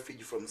take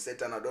refuge from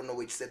Satan. I don't know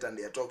which Satan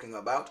they are talking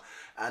about.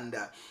 And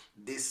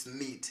this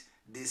meat,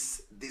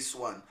 this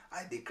one,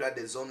 I declare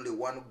there's only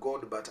one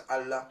God but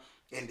Allah.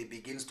 And he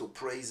begins to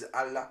praise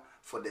Allah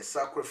for the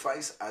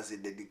sacrifice as he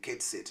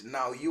dedicates it.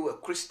 Now, you a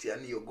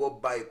Christian, you go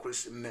buy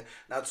Christian.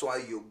 That's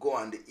why you go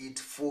and eat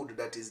food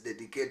that is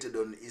dedicated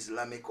on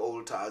Islamic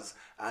altars,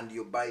 and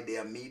you buy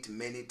their meat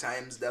many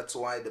times. That's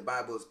why the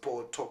Bible,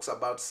 Paul talks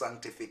about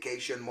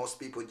sanctification. Most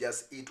people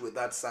just eat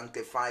without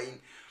sanctifying.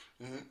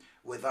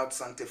 Without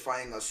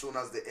sanctifying, as soon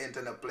as they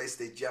enter a place,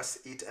 they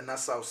just eat. And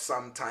that's how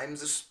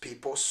sometimes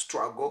people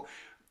struggle.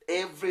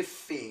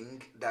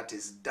 Everything that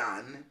is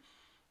done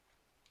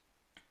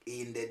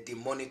in the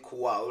demonic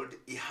world,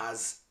 it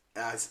has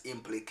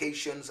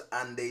implications,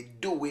 and they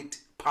do it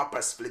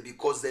purposefully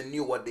because they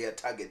knew what they are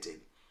targeting.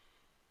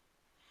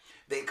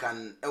 They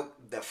can,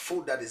 the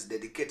food that is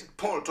dedicated,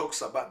 Paul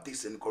talks about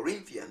this in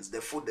Corinthians, the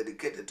food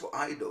dedicated to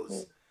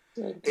idols.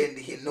 And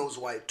he knows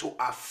why, to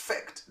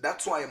affect.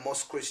 That's why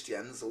most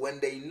Christians, when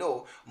they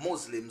know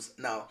Muslims,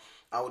 now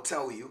I'll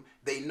tell you,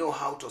 they know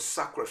how to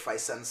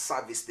sacrifice and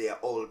service their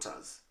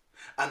altars.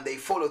 And they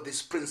follow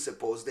these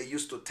principles. They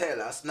used to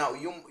tell us,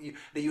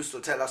 they used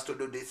to tell us to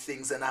do these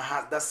things, and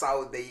that's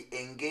how they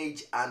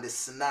engage and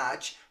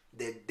snatch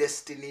the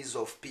destinies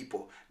of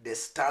people, the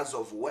stars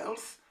of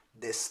wealth,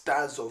 the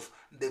stars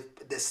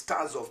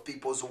of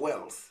people's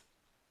wealth.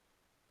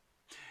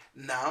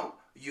 Now,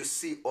 you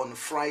see on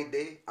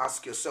Friday,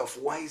 ask yourself,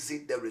 why is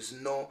it there is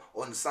no,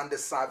 on Sunday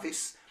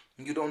service,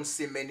 you don't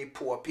see many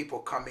poor people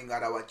coming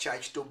at our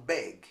church to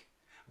beg?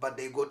 But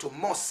they go to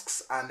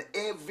mosques, and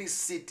every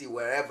city,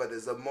 wherever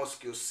there's a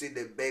mosque, you see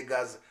the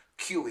beggars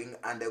queuing,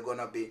 and they're going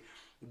to be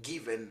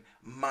given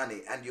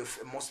money. And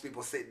most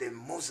people say the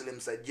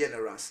Muslims are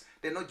generous.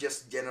 They're not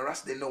just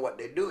generous, they know what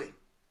they're doing.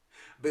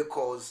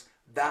 Because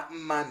that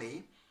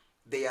money,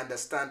 they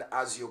understand,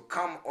 as you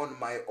come on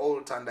my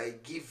altar and I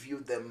give you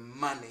the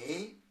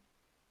money,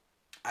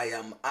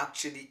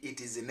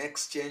 it is in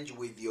exchange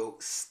with your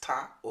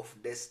star of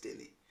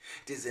destiny.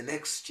 It is an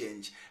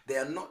exchange.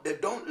 They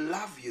don't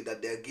love you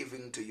that they're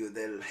giving to you.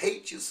 They'll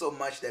hate you so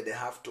much that they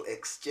have to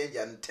exchange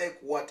and take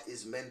what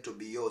is meant to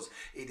be yours.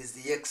 It is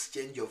the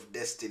exchange of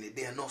destiny.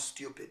 They are not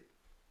stupid.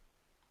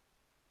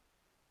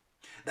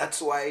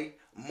 That's why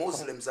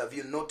Muslims, have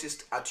you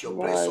noticed at your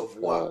place of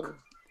work,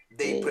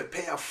 They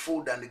prepare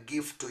food and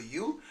give to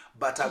you.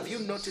 But have you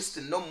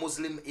noticed no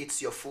Muslim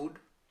eats your food,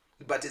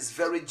 but is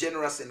very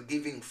generous in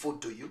giving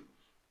food to you?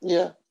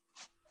 Yeah.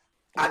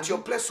 At your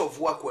place of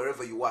work,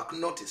 wherever you work,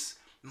 notice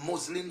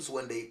Muslims,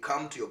 when they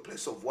come to your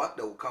place of work,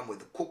 they will come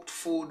with cooked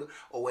food,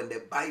 or when they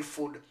buy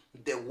food,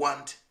 they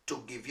want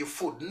to give you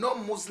food. No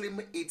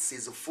Muslim eats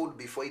his food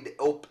before it,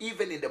 or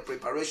even in the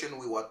preparation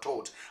we were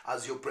taught,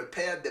 as you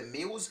prepare the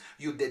meals,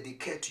 you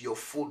dedicate your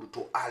food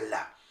to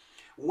Allah.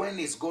 When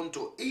he's going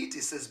to eat,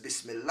 he says,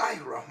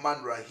 Bismillahir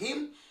Rahmanir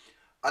Rahim,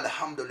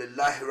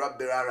 Alhamdulillahi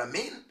Rabbil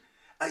Alameen.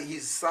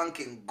 He's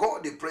thanking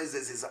God, he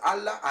praises his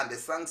Allah, and he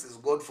thanks his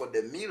God for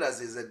the meal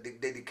as he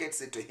dedicates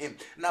it to him.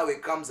 Now he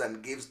comes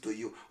and gives to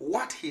you.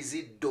 What is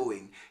he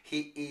doing?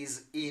 He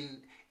is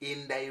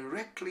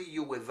indirectly,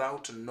 you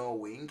without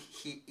knowing,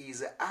 he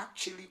is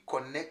actually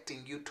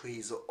connecting you to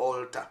his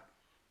altar.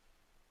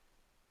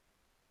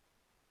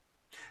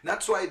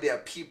 That's why there are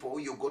people,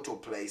 you go to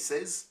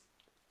places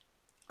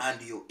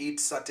and you eat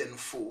certain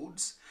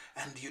foods,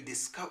 and you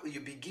discover,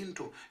 you begin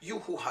to, you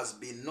who has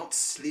been not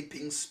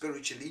sleeping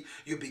spiritually,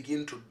 you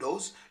begin to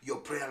doze. Your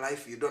prayer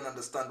life, you don't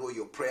understand why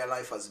your prayer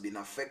life has been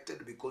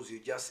affected, because you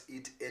just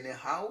eat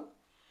anyhow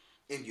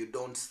and you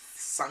don't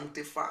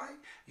sanctify.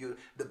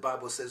 The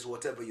Bible says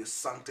whatever you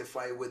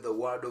sanctify with the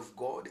word of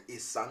God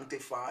is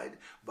sanctified.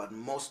 But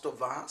most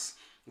of us,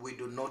 we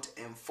do not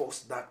enforce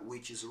that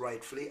which is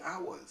rightfully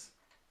ours.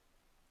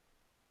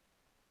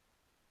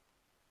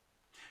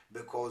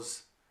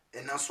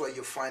 And that's why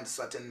you find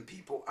certain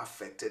people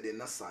affected in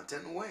a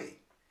certain way,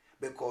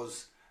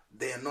 because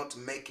they are not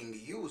making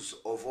use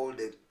of all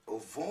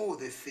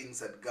the things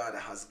that God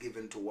has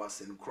given to us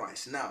in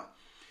Christ. Now,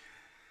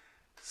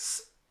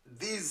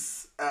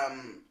 these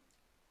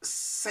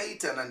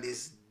Satan and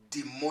his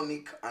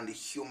demonic and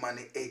human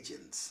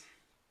agents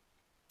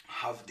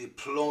have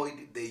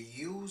deployed the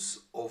use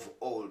of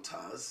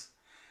altars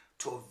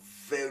to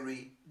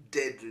very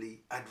deadly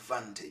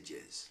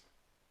advantages.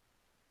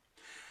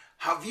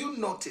 Have you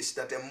noticed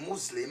that a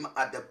Muslim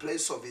at the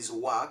place of his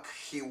work,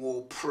 he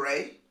will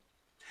pray,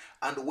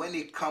 and when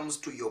it comes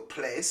to your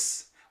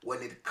place,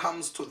 when it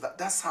comes to that,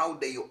 that's how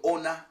they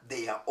honor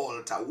their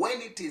altar.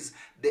 When it is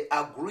the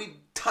agreed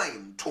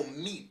time to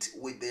meet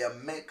with their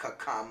maker,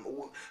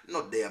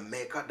 not their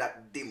maker,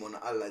 that demon,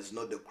 Allah is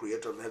not the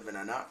creator of heaven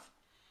and earth,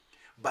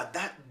 but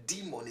that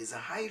demon is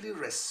highly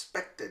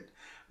respected,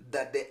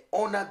 that they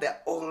honor their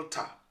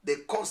altar. They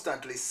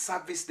constantly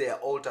service their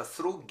altar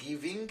through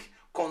giving,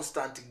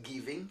 constant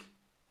giving.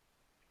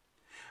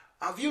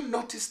 Have you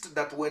noticed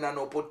that when an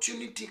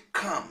opportunity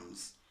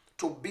comes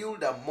to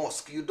build a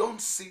mosque, you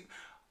don't see,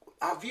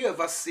 have you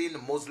ever seen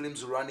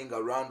Muslims running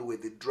around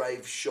with the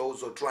drive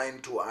shows or trying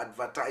to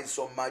advertise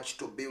so much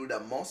to build a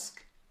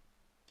mosque?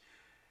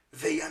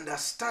 They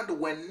understand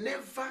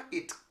whenever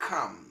it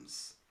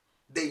comes,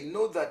 they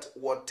know that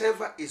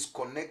whatever is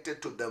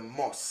connected to the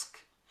mosque,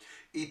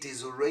 it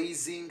is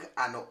raising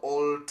an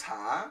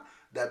altar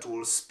that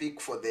will speak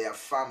for their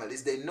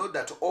families. They know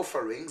that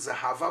offerings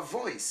have a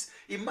voice.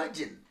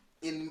 Imagine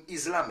in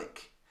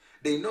Islamic,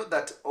 they know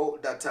that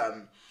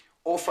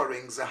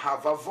offerings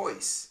have a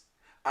voice,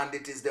 and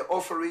it is the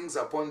offerings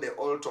upon the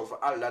altar of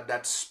Allah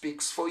that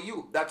speaks for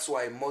you. That's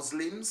why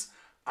Muslims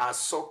are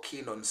so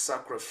keen on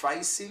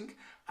sacrificing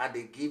and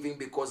they giving,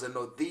 because they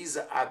know these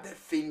are the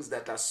things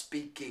that are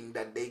speaking,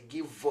 that they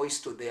give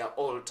voice to their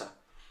altar.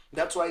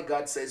 That's why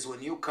God says,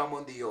 when you come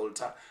on the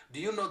altar, do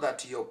you know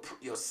that your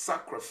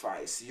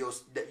sacrifice,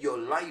 your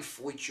life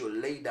which you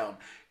lay down,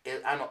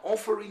 an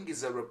offering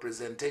is a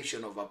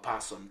representation of a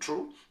person,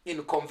 true?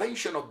 In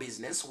conventional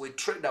business, we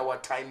trade our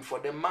time for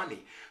the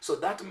money. So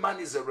that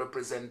money is a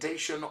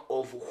representation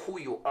of who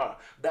you are.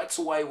 That's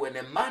why when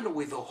a man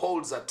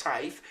withholds a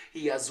tithe,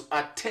 he has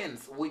a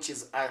tenth, which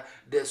is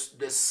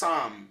the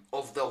sum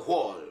of the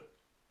whole.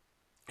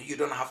 You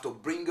don't have to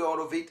bring out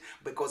of it,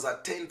 because a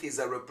tenth is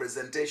a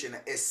representation,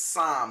 a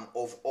sum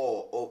of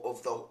all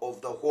of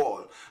the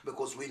whole.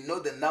 Because we know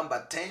the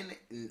number 10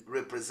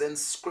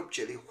 represents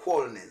scripturally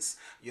wholeness.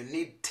 You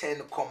need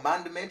 10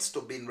 commandments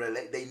to be in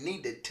they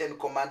needed 10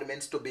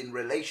 commandments to be in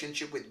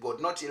relationship with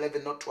God. Not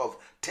 11, not 12,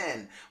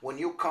 10. When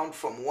you count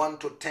from 1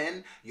 to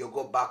 10, you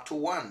go back to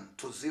 1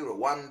 to 0.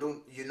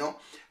 1,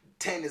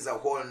 10 is a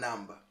whole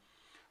number.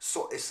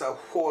 So it's a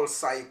whole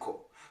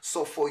cycle.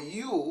 So for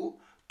you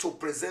to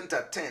present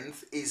a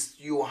tenth is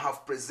you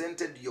have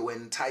presented your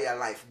entire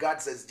life. God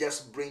says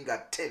just bring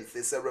a tenth.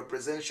 It's a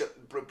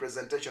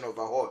representation of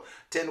a whole.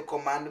 10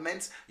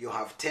 commandments, you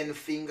have 10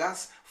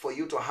 fingers. For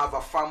you to have a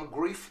firm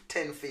grip,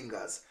 10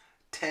 fingers.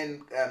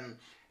 10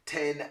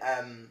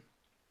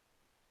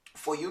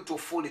 for you to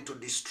fully to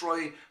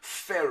destroy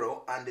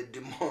Pharaoh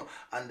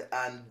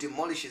and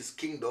demolish his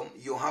kingdom,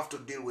 you have to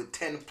deal with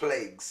 10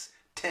 plagues.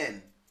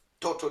 10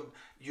 total,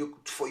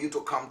 for you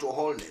to come to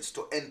wholeness,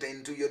 to enter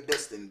into your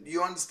destiny.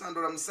 You understand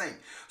what I'm saying?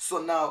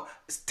 So now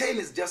 10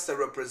 is just a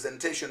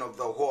representation of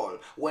the whole.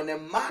 When a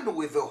man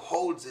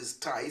withholds his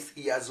tithe,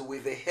 he has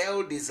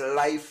withheld his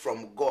life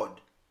from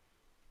God.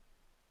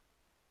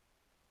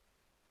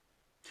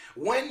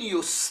 When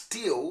you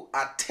steal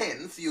a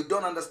tenth, you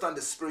don't understand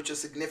the spiritual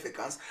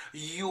significance.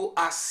 You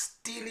are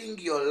stealing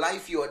your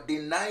life. You are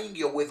denying,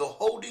 you're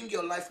withholding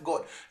your life.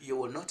 God, you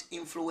will not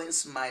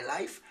influence my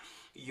life.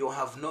 You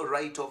have no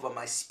right over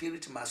my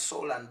spirit, my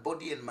soul, and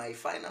body, and my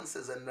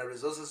finances and my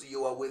resources.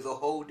 You are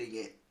withholding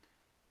it.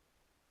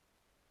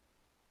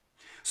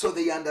 So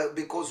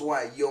because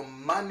why? Your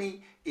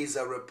money is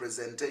a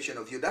representation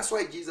of you. That's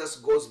why Jesus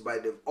goes by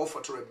the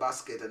offertory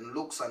basket and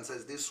looks and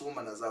says, this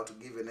woman has out to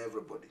give in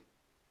everybody.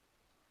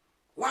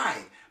 Why?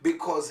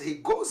 Because he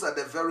goes at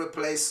the very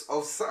place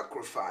of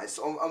sacrifice.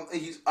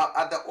 He's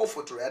at the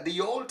offertory, at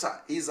the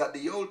altar. He's at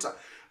the altar.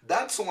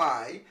 That's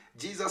why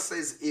Jesus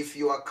says, if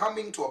you are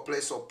coming to a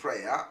place of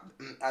prayer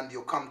and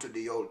you come to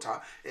the altar,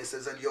 it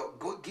says, and you're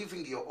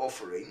giving your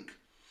offering,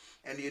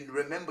 and you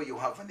remember you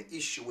have an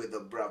issue with a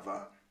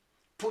brother,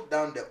 put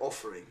down the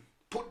offering,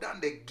 put down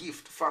the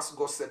gift, first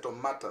go settle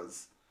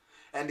matters.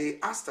 And he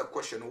asked a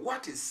question,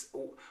 what is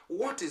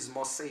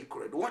more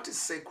sacred? What is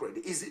sacred?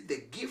 Is it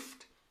the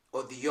gift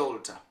or the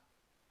altar?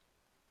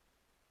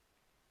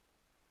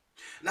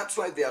 That's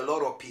why there are a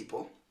lot of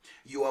people,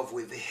 you have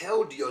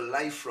withheld your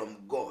life from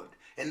God.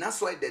 And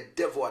that's why the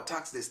devil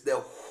attacks this.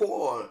 The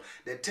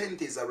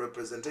tenth is a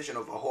representation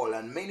of a whole.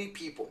 And many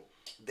people,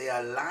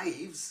 their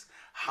lives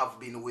have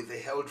been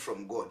withheld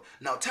from God.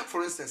 Now, take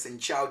for instance in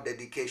child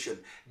dedication.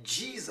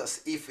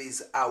 Jesus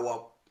is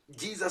our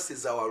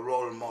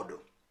role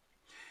model.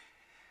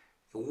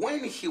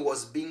 When he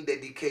was being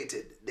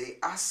dedicated, they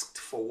asked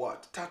for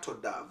what? Turtle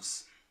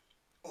doves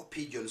or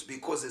pigeons,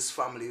 because his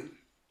family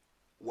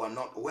were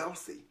not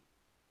wealthy.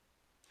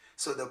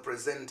 So they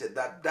presented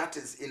that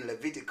is in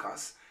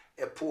Leviticus,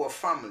 a poor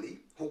family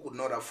who could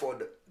not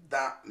afford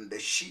the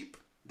sheep,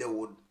 they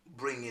would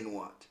bring in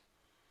what?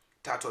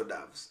 Turtle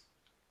doves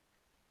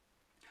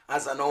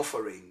as an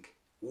offering.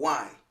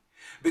 Why?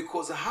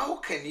 Because how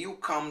can you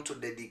come to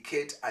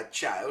dedicate a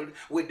child?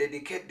 We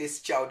dedicate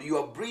this child. You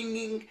are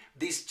bringing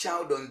this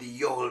child on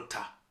the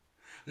altar.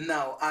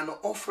 Now, an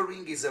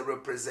offering is a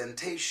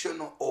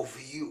representation of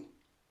you.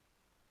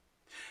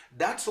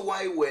 That's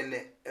why when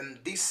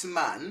this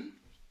man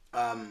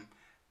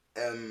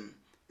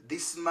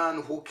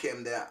who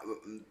came there,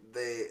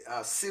 the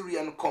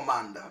Syrian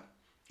commander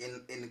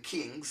in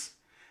Kings,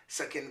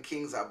 2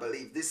 Kings, I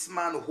believe, this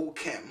man who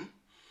came,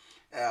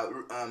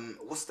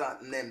 what's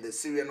that name? The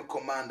Syrian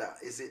commander,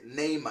 is it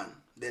Naaman,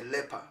 the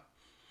leper?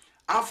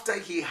 After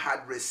he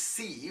had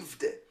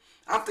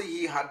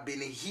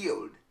been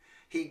healed,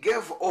 he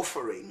gave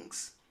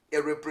offerings,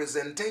 a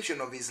representation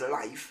of his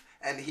life,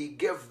 and he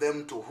gave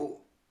them to who?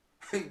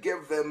 He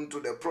gave them to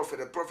the prophet.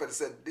 The prophet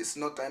said, this is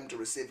not time to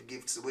receive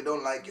gifts. We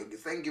don't like your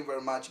gifts. Thank you very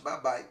much.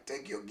 Bye-bye.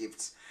 Take your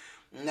gifts.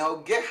 Now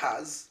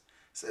Gehazi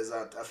says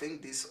that I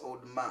think this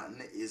old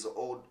man is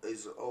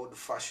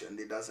old-fashioned.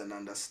 He doesn't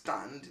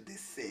understand the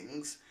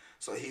things.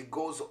 So he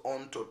goes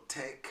on to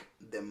take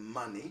the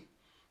money,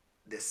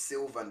 the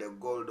silver and the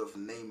gold of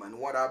Naaman.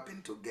 What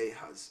happened to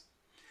Gehazi?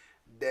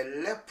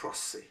 The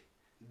leprosy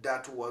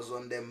that was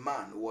on the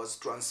man was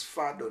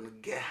transferred on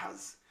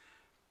Gehazi.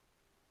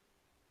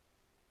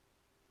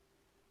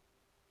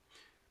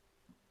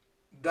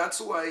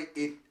 That's why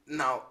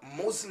now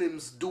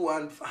Muslims do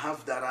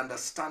have that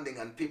understanding,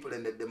 and people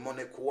in the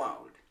demonic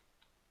world,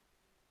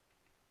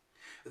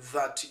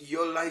 that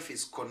your life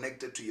is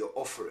connected to your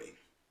offering.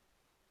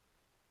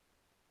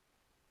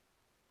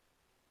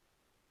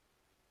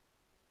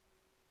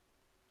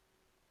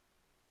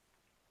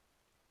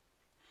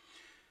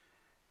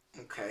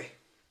 Okay,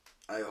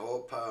 I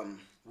hope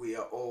we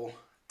are all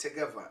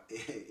together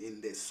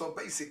in this. So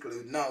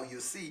basically now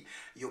you see,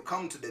 you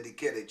come to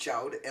dedicate a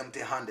child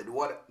empty-handed.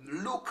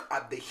 Look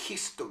at the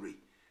history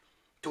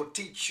to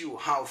teach you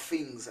how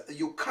things,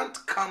 you can't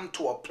come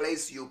to a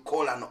place you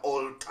call an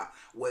altar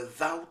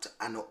without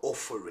an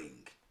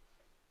offering.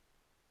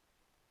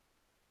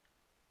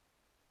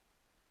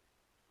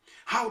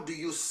 How do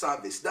you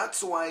service?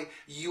 That's why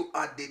you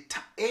are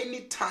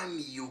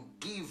anytime you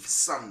give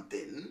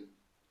something,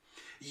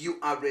 you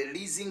are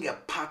releasing a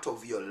part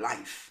of your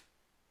life.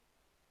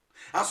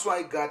 That's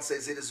why God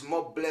says it is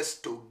more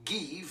blessed to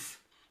give,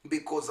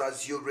 because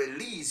as you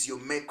release, you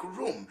make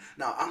room.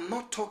 Now, I'm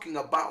not talking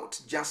about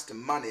just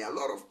money. A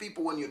lot of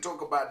people, when you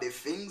talk about the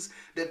things,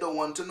 they don't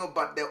want to know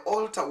about the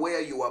altar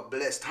where you are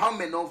blessed. How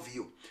many of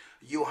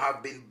you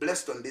have been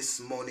blessed on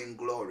this morning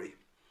glory?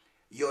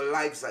 Your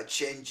lives are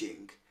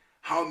changing.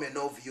 How many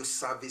of you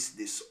service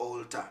this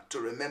altar to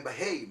remember,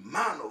 hey,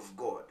 man of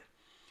God,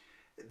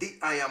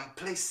 I am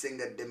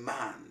placing a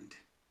demand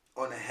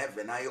on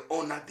heaven. I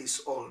honor this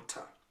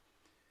altar.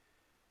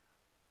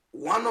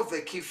 One of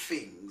the key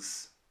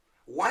things,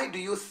 why do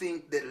you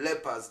think the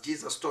lepers,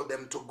 Jesus told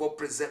them to go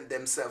present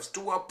themselves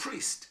to a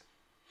priest?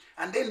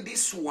 And then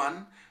this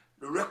one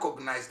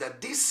recognized that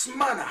this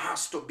man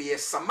has to be a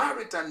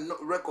Samaritan,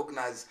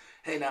 recognized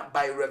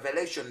by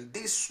revelation,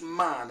 this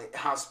man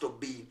has to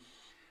be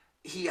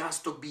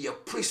a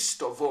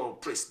priest of all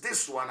priests.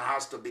 This one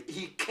has to be,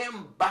 he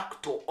came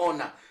back to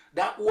honor.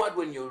 That word,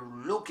 when you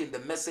look in the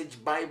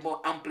Message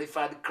Bible,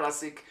 Amplified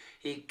Classic,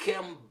 he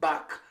came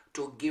back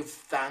to give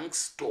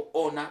thanks, to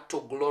honor,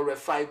 to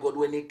glorify God.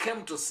 When he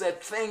came to say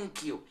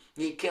thank you,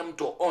 he came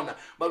to honor.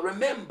 But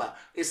remember,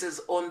 it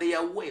says on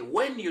their way,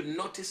 when you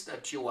noticed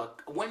that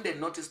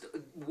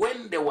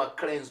when they were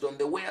cleansed on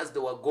the way as they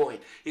were going,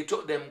 he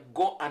told them,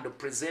 go and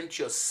present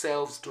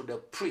yourselves to the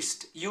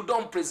priest. You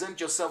don't present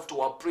yourself to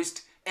a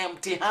priest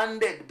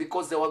empty-handed,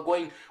 because they were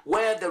going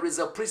where there is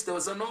a priest, there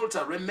was an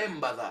altar.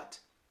 Remember that.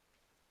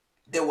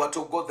 They were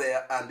to go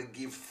there and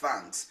give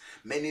thanks.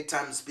 Many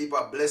times people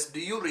are blessed.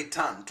 Do you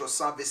return to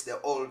service the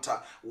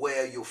altar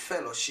where you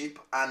fellowship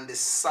and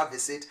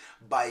service it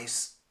by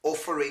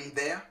offering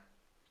there?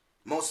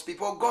 Most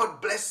people,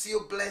 God bless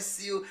you,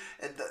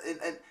 and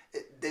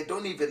they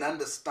don't even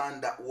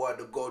understand that word,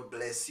 God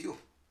bless you.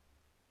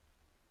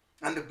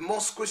 And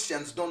most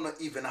Christians don't know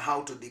even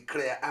how to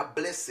declare a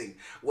blessing.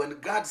 When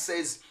God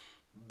says,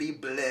 be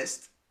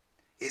blessed,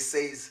 he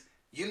says,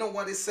 you know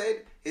what he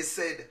said? He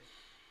said,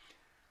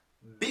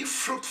 be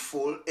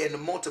fruitful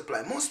and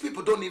multiply. Most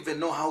people don't even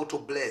know how to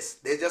bless.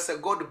 They just say,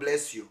 God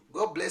bless you.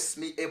 God bless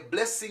me. A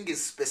blessing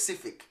is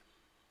specific.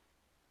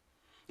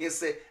 He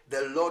said,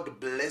 the Lord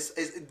bless.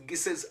 He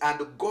says,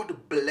 and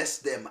God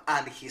blessed them.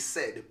 And he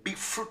said, be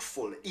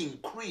fruitful,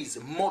 increase,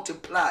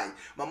 multiply.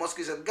 But most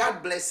Christians,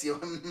 God bless you.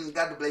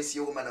 God bless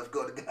you, woman of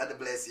God. God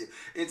bless you.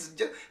 It's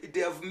just,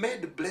 they have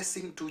made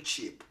blessing too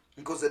cheap,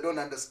 because they don't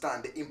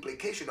understand the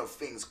implication of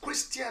things.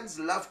 Christians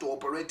love to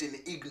operate in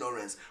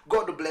ignorance.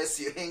 God bless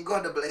you, and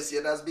God bless you.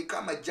 It has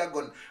become a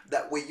jargon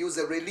that we use,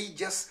 a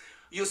religious.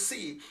 You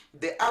see,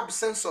 the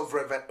absence of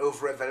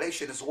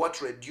revelation is what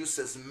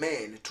reduces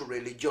men to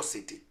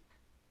religiosity.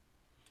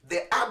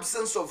 The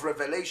absence of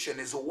revelation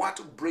is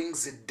what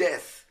brings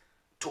death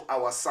to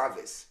our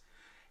service.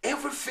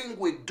 Everything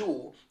we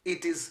do,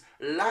 it is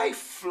life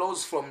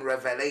flows from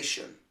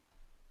revelation.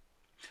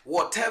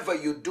 Whatever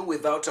you do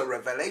without a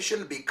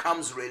revelation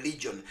becomes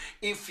religion.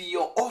 If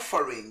your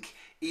offering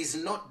is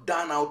not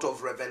done out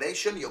of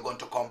revelation, you're going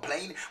to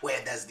complain,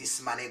 where does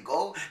this money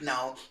go?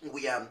 Now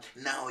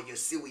you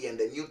see, we are in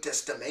the New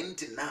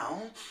Testament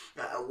now.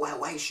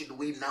 Why should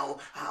we now?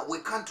 We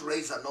can't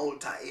raise an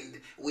altar, and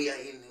we are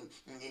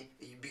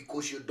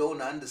because you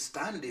don't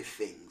understand the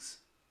things.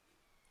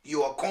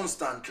 You are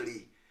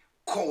constantly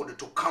called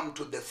to come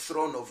to the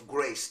throne of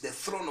grace. The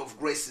throne of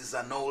grace is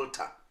an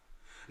altar.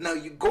 Now,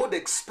 God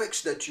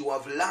expects that you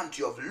have learned,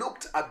 you have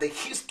looked at the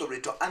history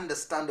to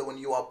understand that when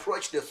you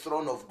approach the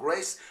throne of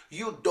grace,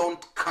 you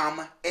don't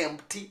come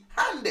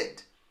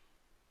empty-handed.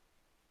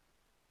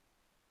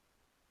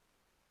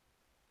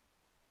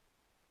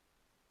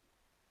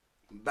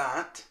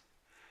 But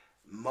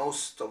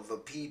most of the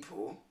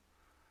people,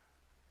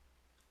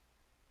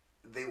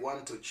 they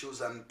want to choose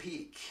and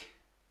pick.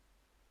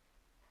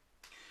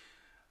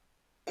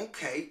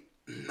 Okay,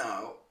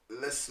 now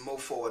let's move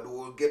forward.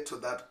 We'll get to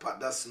that part.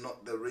 That's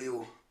not the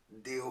real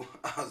deal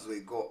as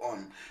we go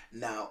on.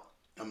 Now,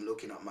 I'm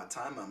looking at my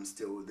time. I'm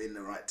still within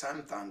the right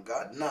time, thank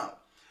God. Now,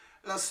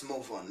 let's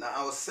move on. Now,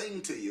 I was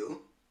saying to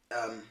you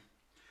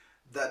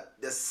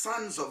that the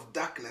sons of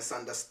darkness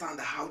understand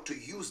how to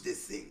use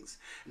these things.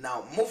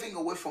 Now, moving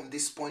away from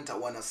this point, I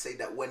want to say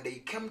that when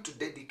they came to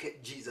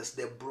dedicate Jesus,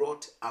 they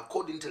brought,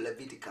 according to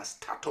Leviticus,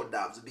 turtle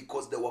doves,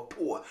 because they were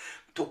poor,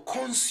 to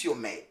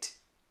consummate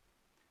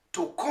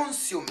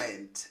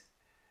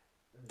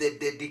the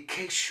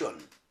dedication.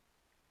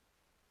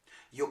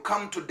 You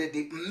come to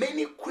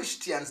many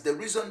Christians, the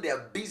reason their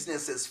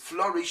businesses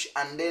flourish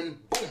and then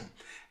boom,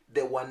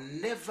 they were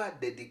never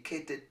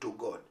dedicated to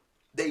God.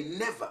 They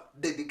never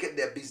dedicate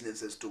their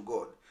businesses to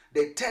God.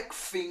 They take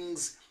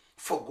things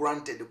for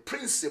granted.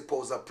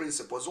 Principles are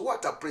principles.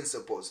 What are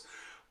principles?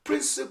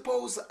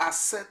 Principles are a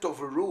set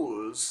of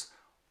rules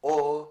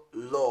or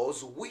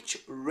laws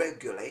which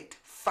regulate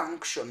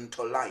function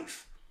to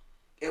life.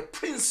 A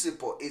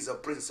principle is a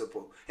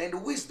principle,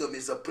 and wisdom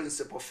is a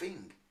principal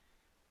thing.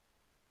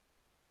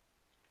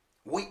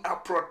 We are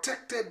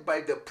protected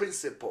by the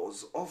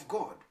principles of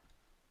God.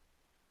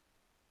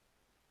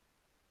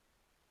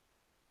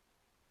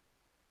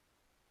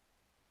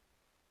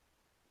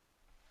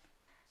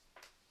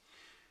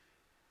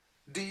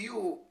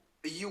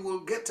 You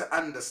will get to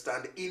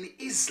understand, in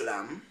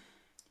Islam,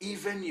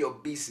 even your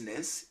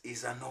business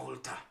is an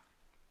altar.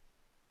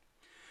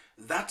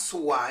 That's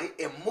why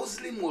a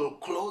Muslim will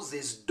close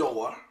his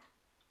door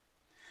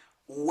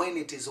when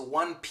it is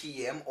 1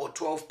 p.m. or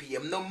 12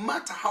 p.m. No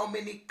matter how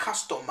many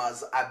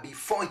customers are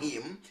before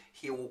him,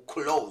 he will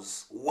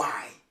close.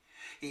 Why?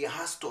 He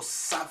has to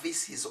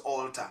service his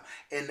altar.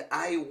 And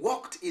I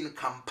walked in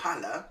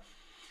Kampala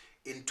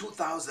in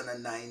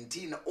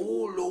 2019,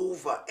 all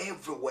over,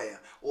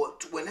 everywhere, or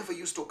whenever I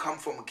used to come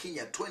from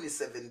Kenya,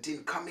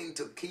 2017, coming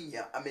to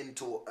Kenya,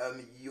 to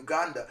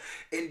Uganda,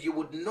 and you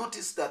would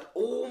notice that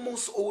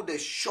almost all the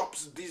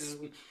shops, these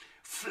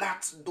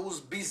flats, those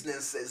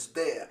businesses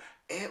there,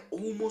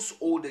 almost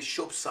all the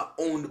shops are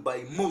owned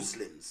by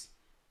Muslims.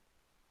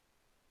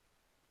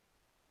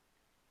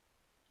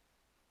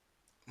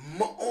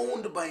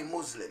 Owned by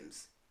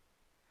Muslims.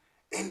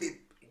 And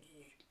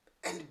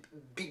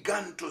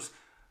began to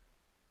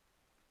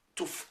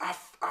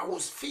I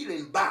was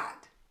feeling bad.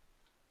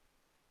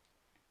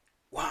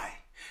 Why?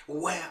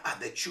 Where are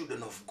the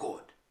children of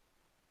God?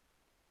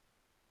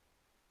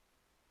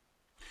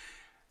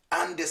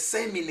 And the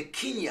same in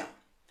Kenya.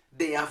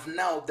 They have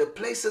now, the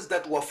places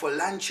that were for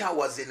lunch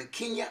hours in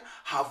Kenya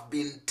have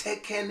been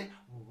taken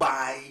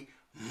by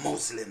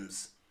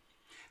Muslims.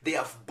 They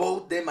have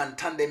bought them and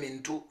turned them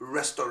into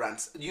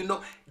restaurants. You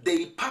know,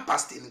 they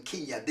purposed in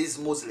Kenya, these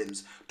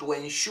Muslims, to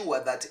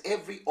ensure that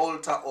every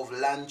altar of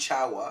lunch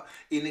hour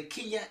in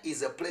Kenya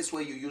is a place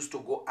where you used to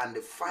go and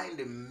find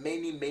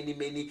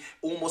many,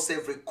 almost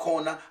every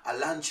corner, a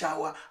lunch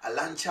hour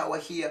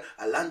here,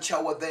 a lunch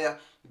hour there.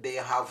 They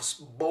have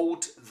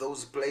bought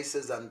those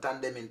places and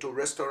turned them into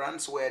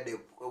restaurants where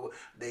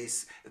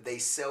they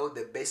sell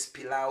the best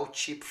pilau,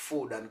 cheap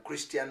food, and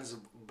Christians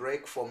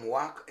break from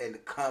work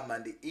and come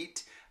and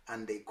eat,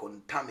 and they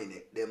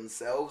contaminate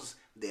themselves,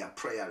 their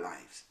prayer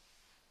lives.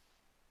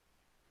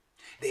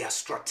 They are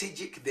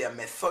strategic, they are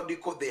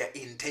methodical, they are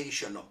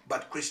intentional,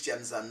 but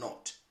Christians are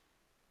not.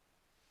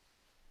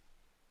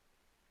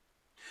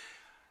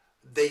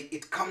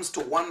 It comes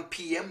to 1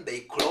 p.m.,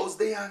 they close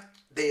their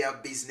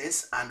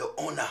business and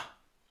honor.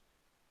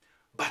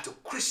 But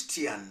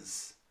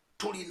Christians,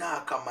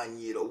 tulina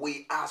akamanyiro,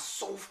 we are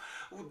so,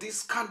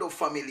 this kind of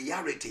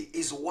familiarity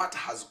is what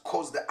has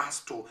caused us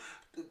to,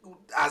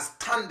 has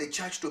turned the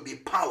church to be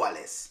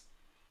powerless.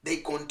 They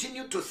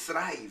continue to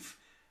thrive.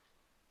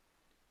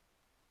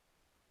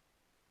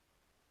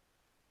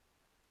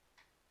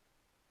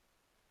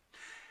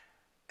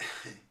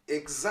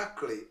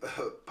 Exactly,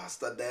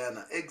 Pastor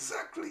Diana,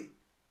 exactly.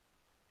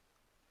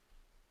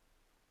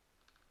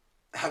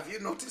 Have you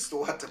noticed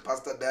what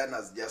Pastor Diana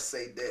has just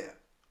said there?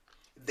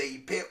 They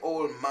pay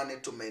all money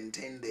to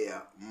maintain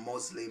their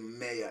Muslim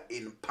mayor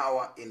in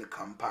power in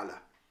Kampala.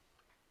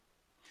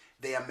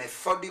 They are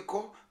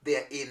methodical, they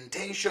are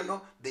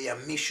intentional, they are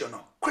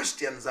missional.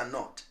 Christians are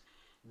not.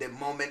 The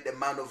moment the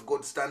man of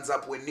God stands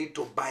up, we need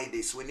to buy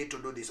this, we need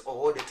to do this.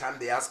 All the time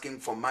they're asking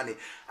for money.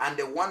 And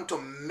they want to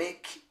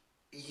make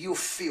you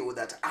feel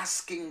that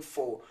asking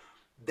for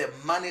the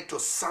money to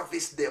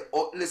service the...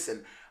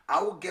 Listen,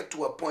 I will get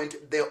to a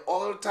point, the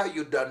altar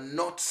you do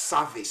not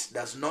service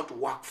does not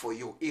work for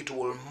you. It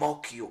will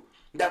mock you.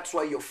 That's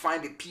why you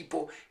find the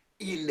people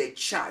in the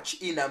church,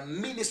 in a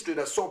ministry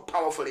that's so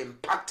powerful,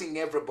 impacting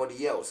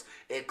everybody else,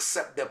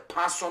 except the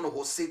person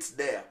who sits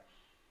there.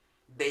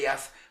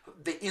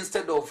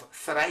 Instead of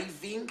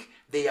thriving,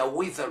 they are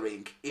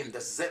withering in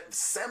the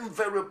same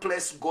very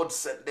place God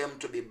sent them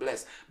to be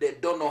blessed. They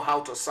don't know how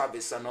to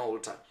service an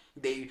altar.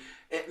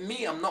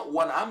 I'm not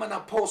one. I'm an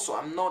apostle.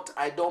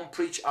 I don't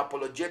preach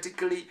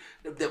apologetically.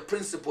 The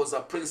principles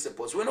are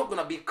principles. We're not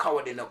going to be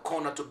cowered in a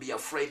corner to be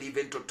afraid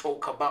even to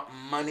talk about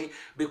money,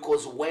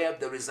 because where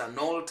there is an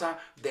altar,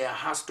 there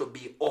has to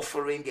be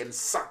offering and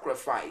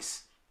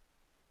sacrifice.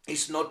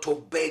 It's not to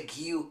beg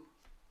you.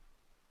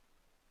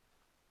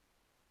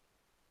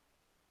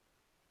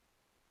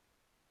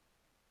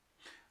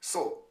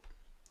 So,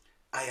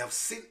 I have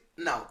seen.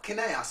 Now, can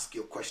I ask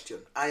you a question?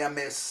 I'm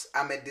a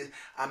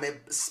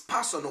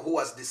person who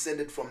has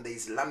descended from the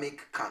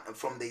Islamic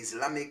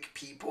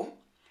people.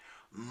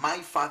 My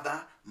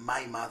father,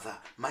 my mother,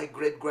 my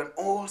great-grand,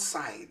 all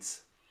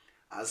sides.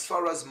 As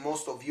far as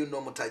most of you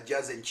know,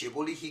 Mutajaz and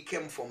Chibuli, he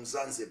came from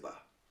Zanzibar.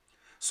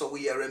 So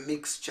we are a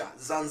mixture.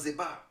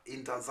 Zanzibar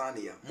in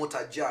Tanzania.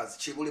 Mutajaz,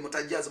 Chibuli,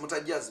 Mutajaz,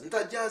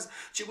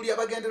 Chibuli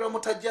Abagendera,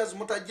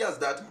 Mutajaz,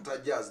 that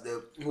Mutajaz,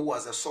 who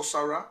was a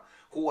sorcerer,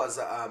 who was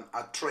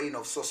a train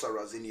of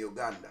sorcerers in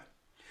Uganda.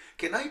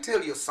 Can I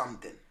tell you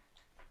something?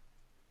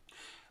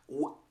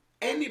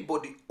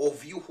 Anybody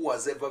of you who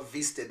has ever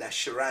visited a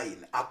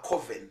shrine, a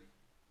coven,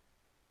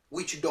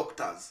 witch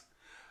doctors,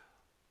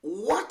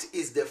 what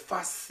is the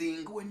first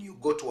thing when you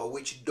go to a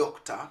witch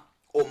doctor,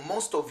 or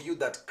most of you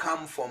that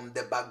come from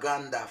the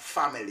Baganda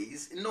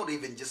families, not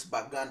even just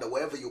Baganda,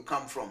 wherever you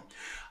come from,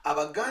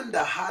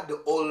 Abaganda had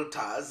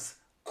altars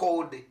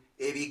called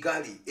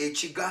Ebigali,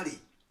 Echigali.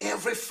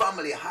 Every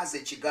family has a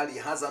chigali,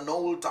 has an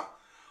altar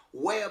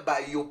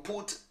whereby you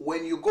put,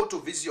 when you go to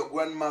visit your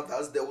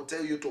grandmothers, they will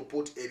tell you to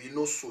put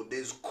ebinosu.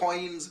 There's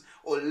coins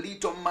or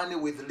little money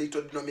with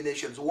little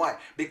denominations. Why?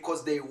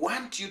 Because they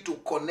want you to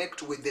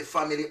connect with the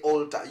family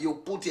altar.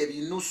 You put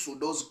ebinosu,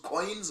 those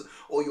coins,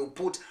 or you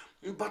put...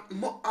 But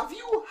have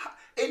you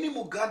any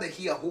Muganda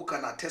here who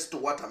can attest to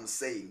what I'm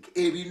saying?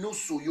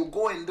 Ebinosu, you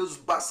go in those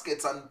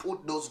baskets and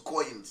put those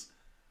coins.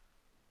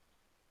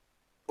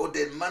 Or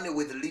the money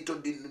with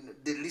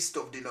the list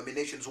of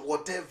denominations,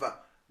 whatever.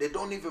 They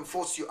don't even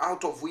force you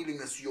out of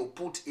willingness, you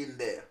put in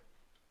there.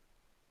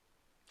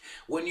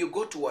 When you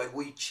go to a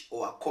witch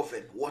or a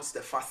coven, what's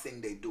the first thing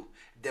they do?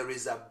 There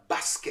is a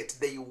basket.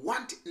 They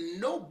want,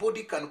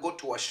 nobody can go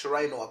to a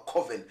shrine or a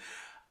coven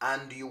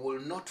and you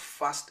will not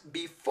fast.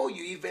 Before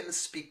you even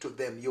speak to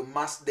them,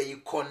 they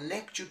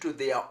connect you to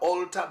their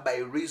altar by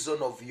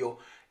reason of you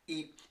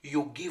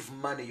give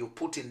money, you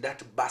put in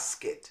that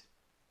basket.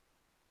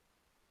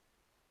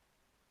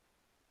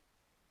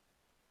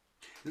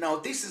 Now,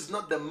 this is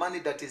not the money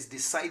that is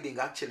deciding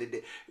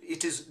actually.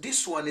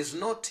 This one is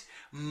not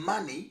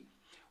money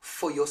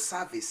for your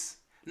service.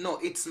 No,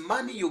 it's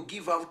money you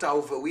give out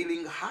of a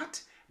willing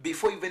heart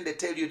before even they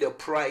tell you the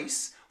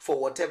price for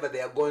whatever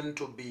they are going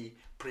to be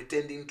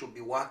pretending to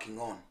be working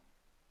on.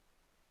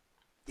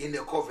 In the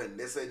coven,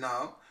 they say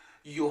now,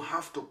 you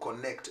have to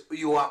connect.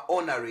 You are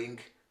honoring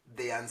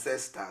the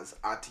ancestors.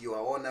 You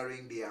are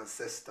honoring the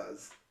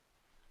ancestors.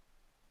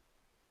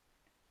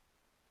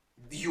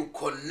 You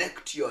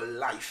connect your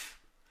life.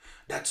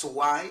 That's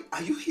why,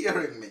 are you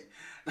hearing me?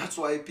 That's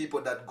why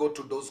people that go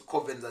to those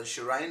covens and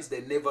shrines,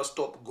 they never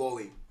stop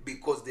going,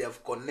 because they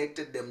have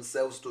connected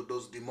themselves to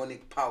those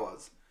demonic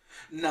powers.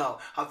 Now,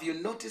 have you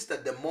noticed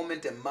that the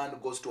moment a man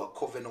goes to a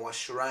coven or a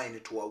shrine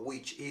to a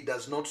witch, he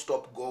does not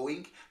stop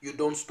going? You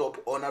don't stop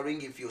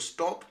honoring. If you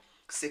stop,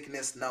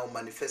 sickness now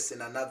manifests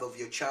in another of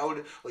your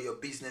child or your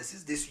business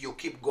is this, you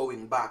keep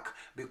going back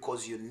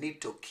because you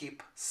need to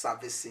keep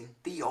servicing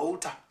the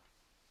altar.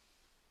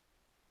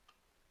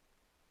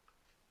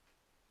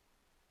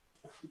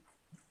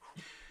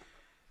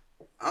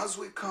 As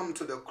we come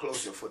to the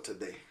closure for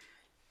today,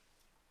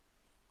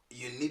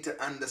 you need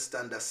to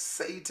understand that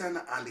Satan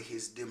and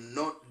his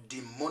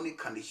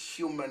demonic and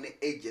human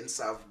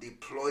agents have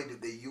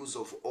deployed the use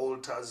of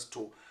altars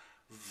to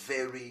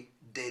very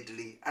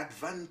deadly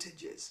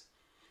advantages.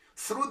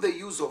 Through the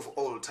use of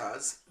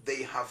altars,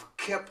 they have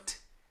kept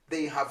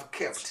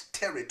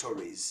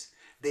territories,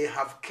 they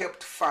have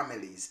kept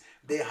families,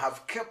 they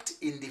have kept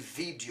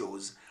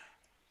individuals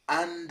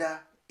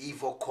under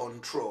evil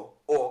control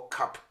or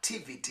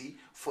captivity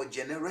for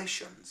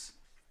generations.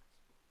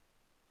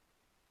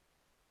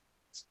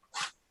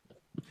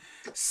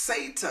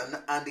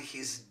 Satan and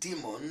his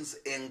demons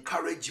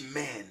encourage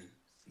men.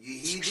 You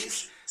hear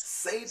this?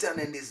 Satan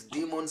and his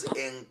demons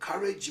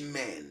encourage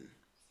men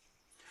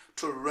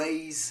to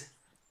raise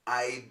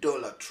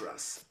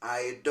idolatrous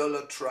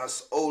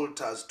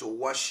altars to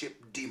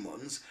worship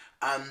demons,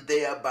 and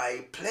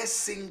thereby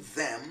placing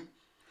them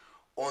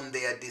on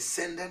their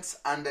descendants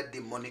under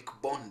demonic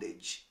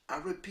bondage. I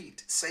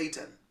repeat,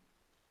 Satan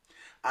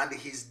and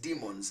his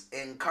demons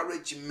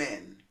encourage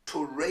men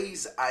to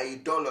raise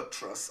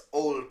idolatrous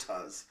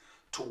altars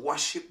to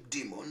worship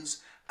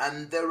demons,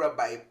 and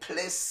thereby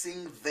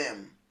placing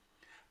them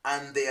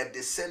and their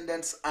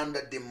descendants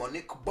under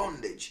demonic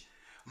bondage.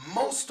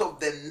 Most of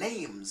the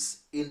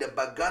names in the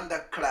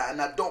Baganda clan,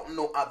 I don't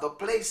know other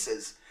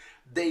places,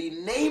 they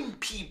name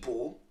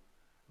people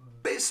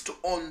based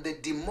on the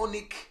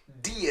demonic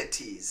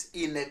deities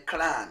in a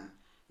clan.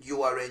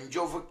 You are a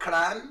Njova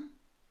clan,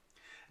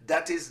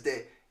 that is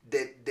the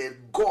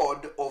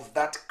god of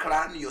that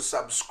clan you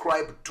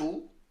subscribe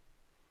to.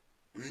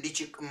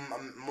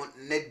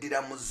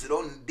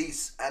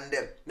 This and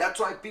that's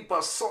why people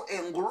are so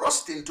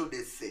engrossed into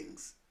these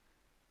things.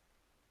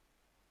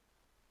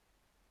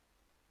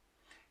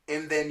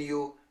 And then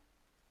you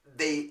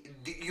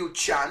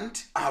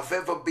chant. I've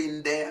ever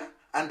been there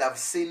and I've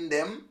seen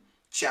them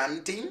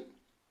chanting,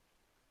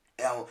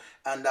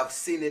 and I've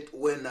seen it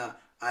when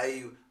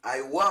I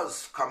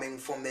was coming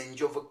from the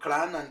Njova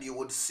clan, and you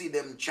would see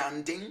them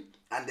chanting,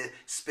 and the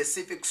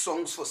specific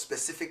songs for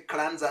specific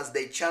clans. As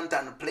they chant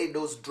and play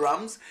those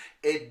drums,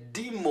 a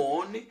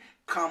demon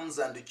comes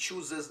and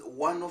chooses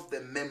one of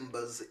the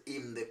members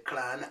in the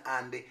clan,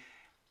 and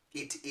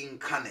it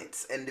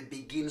incarnates and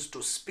begins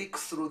to speak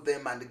through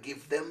them and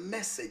give them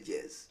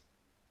messages.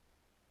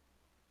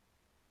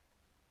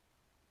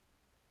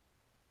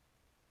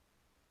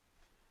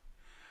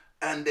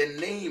 And the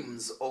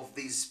names of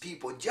these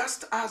people,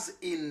 just as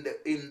in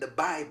the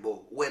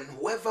Bible, when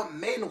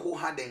men who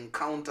had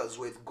encounters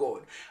with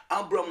God,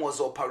 Abram was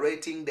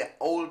operating the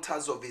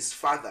altars of his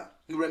father.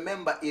 You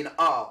remember in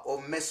Ur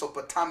of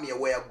Mesopotamia,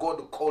 where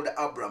God called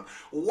Abram.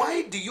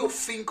 Why do you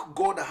think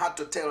God had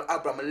to tell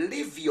Abram,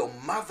 leave your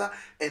mother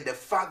and the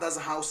father's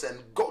house and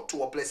go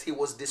to a place? He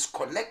was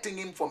disconnecting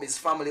him from his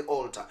family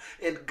altar,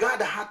 and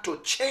God had to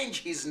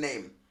change his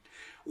name.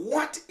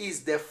 What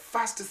is the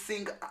first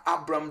thing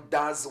Abram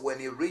does when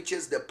he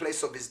reaches the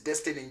place of his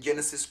destiny in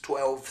Genesis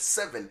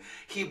 12:7?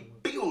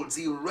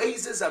 He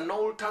raises an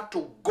altar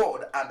to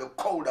God and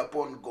called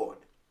upon God.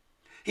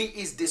 He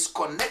is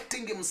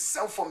disconnecting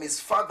himself from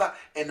his father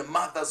and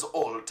mother's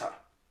altar.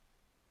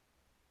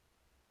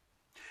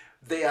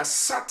 There are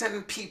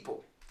certain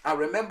people. I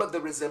remember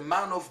there is a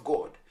man of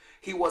God.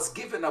 He was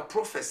given a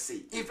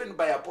prophecy, even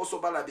by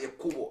Apostle Balabye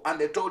Kubo, and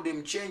they told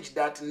him, change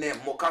that name.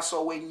 Mukasa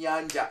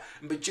Wenyanja.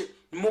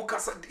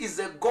 Mukasa is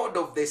a god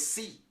of the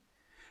sea.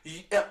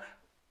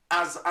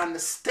 As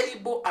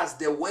unstable as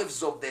the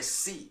waves of the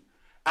sea.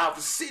 I've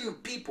seen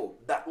people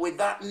that with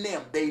that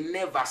name, they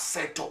never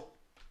settle,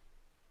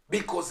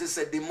 because it's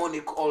a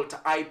demonic altar.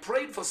 I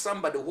prayed for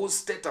somebody whose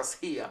status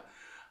here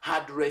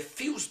had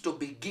refused to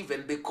be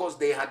given because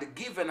they had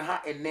given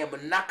her a name,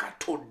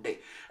 Nakatode.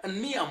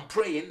 And me, I'm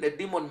praying, the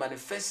demon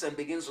manifests and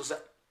begins to say,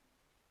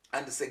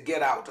 and say,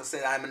 get out. I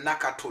said, I'm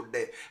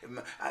Nakatode.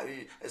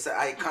 I said,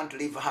 I can't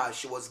leave her.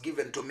 She was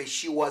given to me.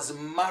 She was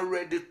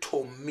married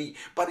to me.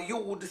 But you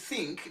would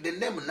think the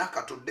name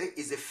Nakatode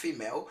is a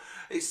female.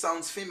 It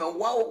sounds female.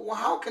 Wow,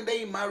 how can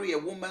they marry a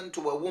woman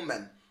to a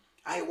woman?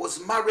 I was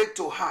married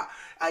to her.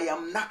 I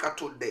am Naka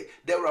today.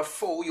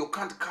 Therefore, you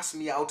can't cast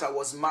me out. I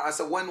was married. I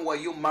said, when were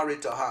you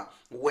married to her?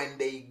 When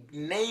they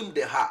named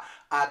her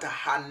at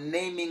her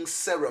naming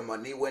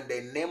ceremony, when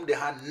they named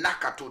her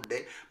Naka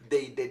today,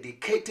 they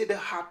dedicated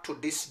her to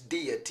this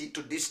deity,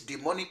 to this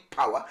demonic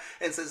power,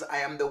 and says, I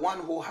am the one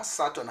who has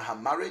sat on her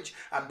marriage.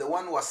 I'm the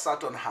one who has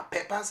sat on her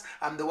papers.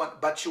 I'm the one.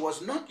 But she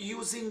was not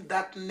using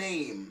that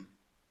name.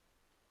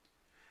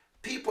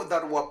 People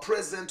that were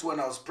present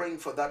when I was praying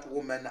for that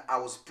woman, I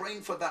was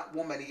praying for that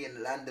woman here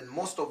in London.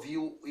 Most of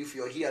you, if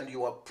you're here and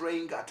you are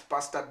praying at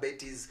Pastor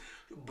Betty's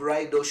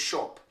bridal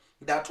shop,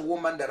 that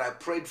woman that I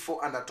prayed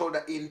for, and I told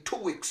her, in 2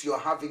 weeks you're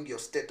having your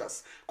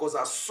status. Because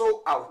I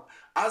saw,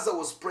 as I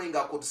was praying,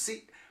 I could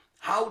see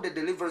how the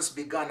deliverance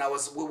began.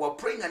 We were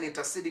praying and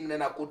interceding, and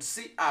then I could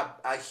see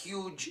a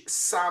huge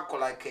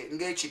circle, like a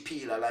ngechi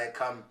pillar, like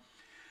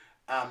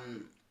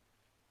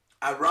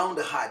around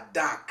her,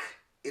 dark,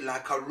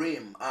 like a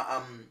rim,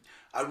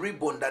 a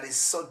ribbon that is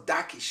so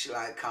darkish,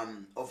 like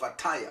of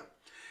attire.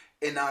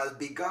 And I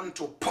began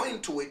to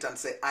point to it and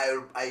say,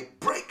 I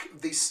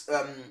break this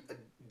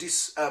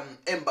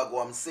embargo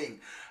I'm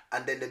seeing.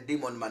 And then the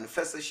demon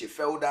manifested. She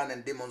fell down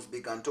and demons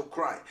began to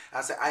cry.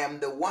 I said, I am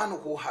the one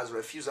who has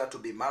refused her to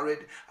be married.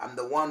 I'm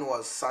the one who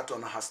has sat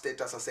on her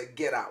status. I said,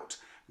 get out.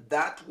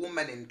 That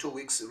woman in 2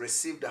 weeks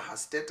received her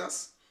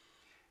status.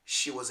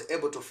 She was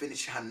able to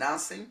finish her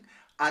nursing.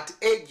 At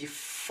age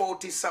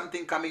 40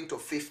 something, coming to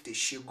 50,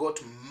 she got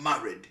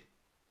married.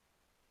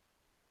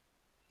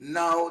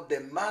 Now the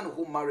man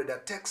who married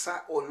her takes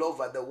her all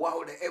over the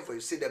world. Ever you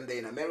see them, they're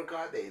in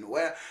America, they're in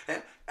where,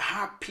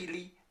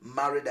 happily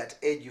married at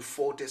age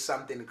 40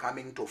 something,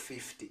 coming to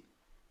 50.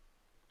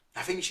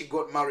 I think she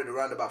got married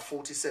around about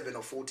 47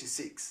 or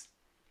 46.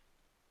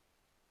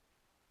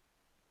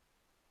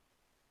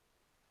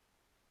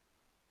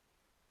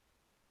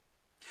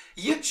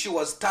 Yet she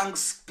was tongue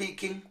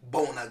speaking,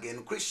 born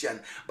again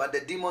Christian. But the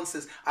demon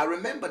says, I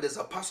remember there's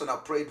a person I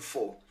prayed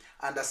for.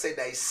 And I said,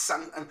 I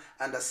sang,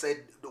 and I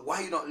said, why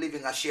are you not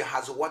living as she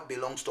has what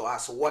belongs to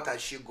us? What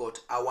has she got?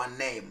 Our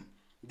name.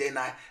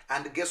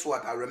 And guess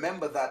what? I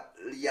remember that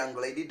young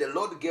lady. The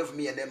Lord gave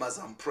me a name as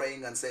I'm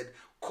praying and said,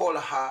 call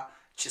her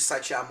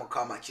Chisache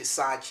Amukama,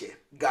 Chisache,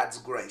 God's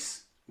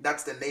grace.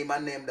 That's the name I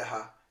named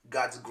her,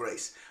 God's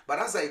grace. But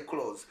as I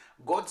close,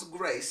 God's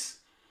grace,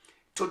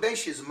 today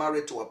she's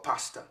married to a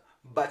pastor.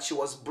 But she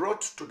was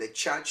brought to the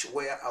church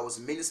where I was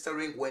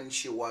ministering when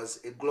she was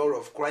a glory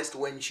of Christ,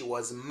 when she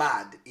was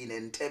mad in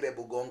Entebbe,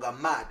 Bugonga,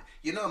 mad.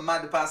 You know, a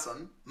mad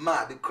person,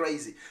 mad,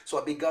 crazy.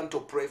 So I began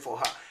to pray for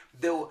her.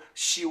 Though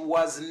she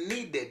was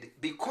needed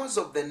because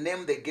of the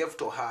name they gave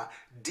to her,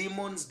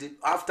 demons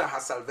after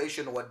her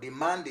salvation were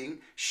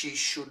demanding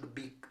she's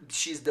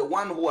the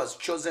one who was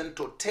chosen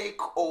to take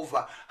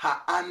over her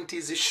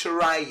auntie's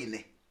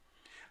shrine.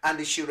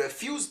 And she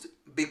refused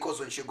because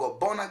when she got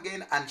born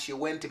again and she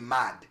went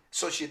mad.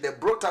 So they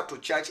brought her to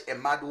church, a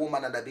mad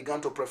woman, and I began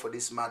to pray for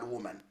this mad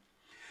woman.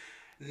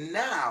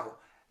 Now,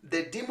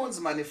 the demons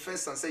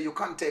manifest and say, you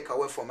can't take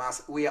away from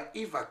us. We are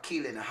even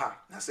killing her.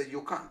 I said,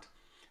 you can't.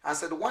 I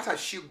said, what has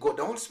she got?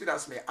 The Holy Spirit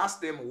asked me,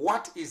 ask them,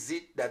 what is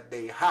it that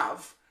they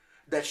have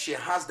that she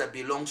has that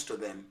belongs to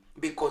them?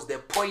 Because the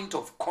point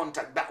of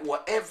contact, that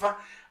whatever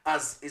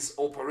is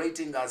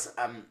operating as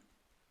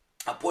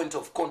a point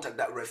of contact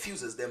that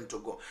refuses them to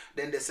go.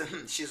 Then they say,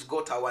 she's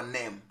got our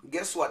name.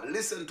 Guess what?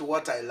 Listen to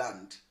what I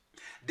learned.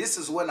 This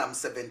is when I'm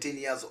 17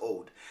 years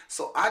old.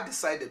 So I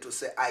decided to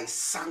say, I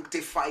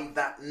sanctify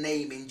that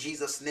name in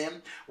Jesus'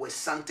 name. We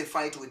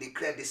sanctify it. We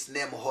declare this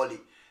name holy.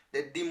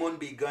 The demon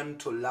began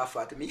to laugh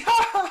at me.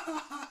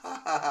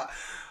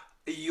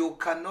 You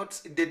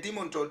cannot, the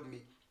demon told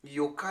me,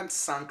 you can't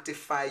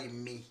sanctify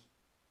me.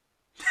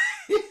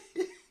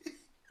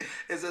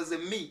 It says,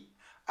 me.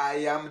 I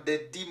am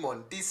the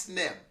demon. This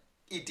name,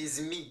 it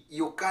is me.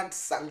 You can't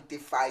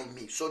sanctify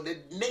me. So the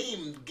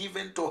name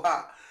given to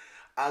her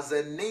as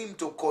a name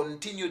to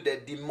continue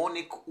the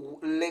demonic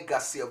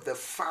legacy of the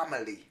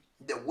family,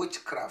 the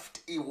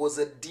witchcraft, it was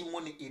a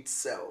demon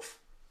itself.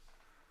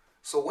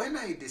 So when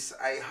I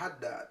had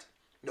that,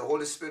 the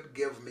Holy Spirit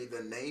gave me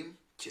the name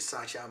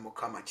Chisache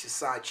Amukama,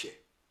 Chisache.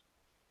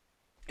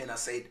 And I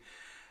said,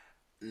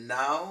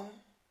 now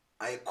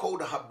I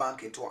called her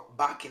back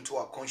into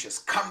her conscious.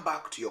 Come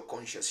back to your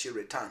conscious. She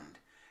returned.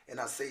 And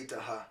I said to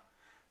her,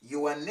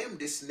 you are named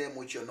this name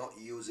which you're not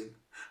using.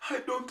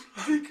 I don't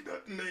like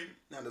that name.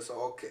 And I said,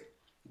 okay,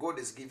 God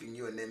is giving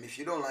you a name. If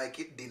you don't like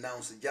it,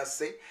 denounce it. Just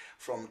say,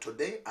 from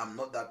today, I'm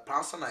not that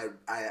person.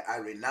 I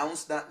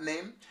renounce that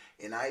name.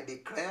 And I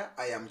declare,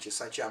 I am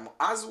Chisache Amukama.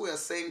 As we are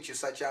saying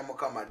Chisache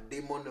Amukama, a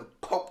demon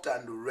popped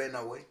and ran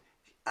away.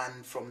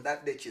 And from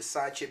that day,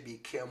 Chisache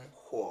became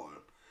whole.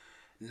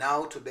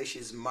 Now today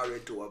she's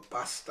married to a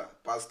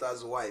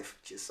pastor's wife,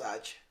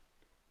 Chisache.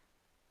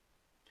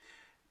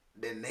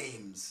 The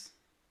names.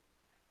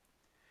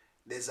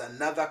 There's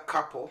another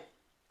couple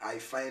I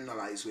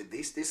finalized with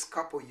this. This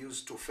couple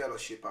used to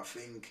fellowship, I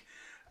think,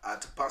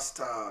 at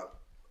Pastor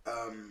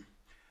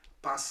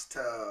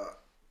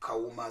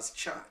Kauma's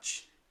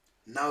church.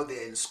 Now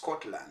they're in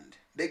Scotland.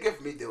 They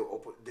gave me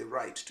the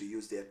right to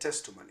use their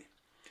testimony.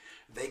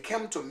 They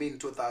came to me in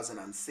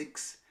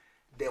 2006.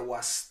 They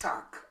were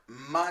stuck,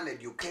 man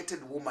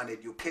educated, woman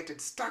educated,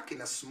 stuck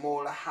in a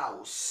small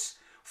house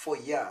for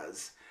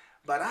years.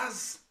 But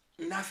as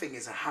nothing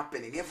is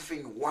happening,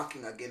 everything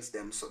working against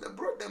them, so they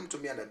brought them to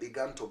me and I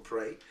began to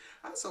pray.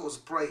 As I was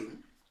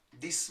praying,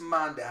 this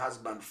man, the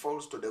husband,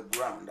 falls to the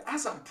ground.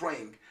 As I'm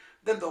praying,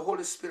 then the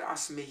Holy Spirit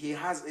asks me,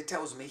 it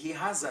tells me he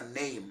has a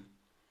name.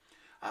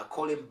 I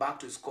call him back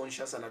to his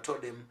conscious and I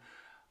told him,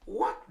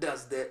 what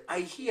does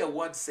I hear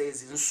what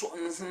says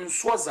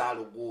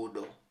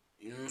Nswazalugudo.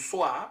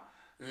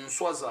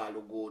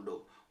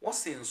 Nswazalugudo.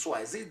 What's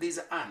Nswa? Is it these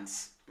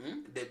ants?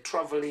 The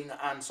traveling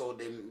ants or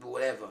the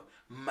whatever?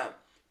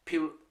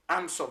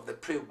 Ants of the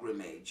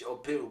pilgrimage or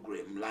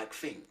pilgrim, like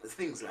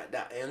things like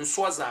that.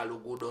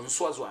 Nswazalugudo,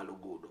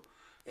 Nswazalugudo.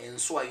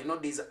 Nswa, you know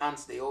these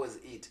ants, they always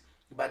eat.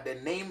 But they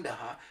named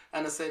her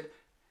and I said,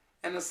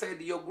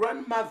 your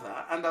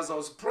grandmother, and as I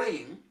was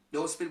praying, the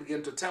Holy Spirit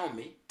began to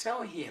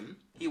tell him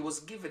he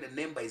was given a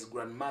name by his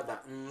grandmother,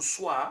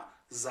 Nswa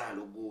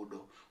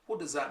Zalugudo. What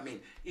does that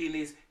mean?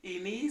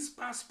 In his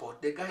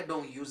passport, the guy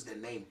don't use the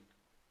name.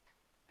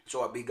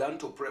 So I began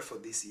to pray for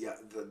this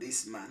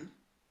man.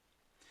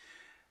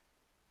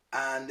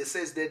 And it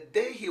says the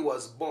day he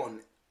was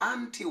born,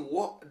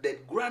 the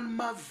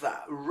grandmother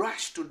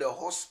rushed to the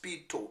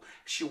hospital.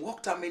 She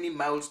walked how many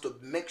miles to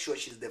make sure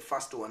she's the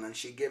first one, and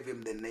she gave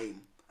him the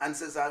name. And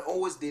says, I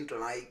always didn't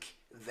like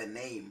the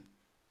name.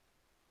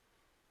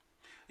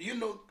 You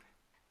know,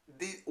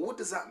 what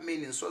does that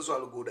mean in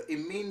Swazwaluguda?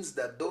 It means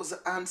that those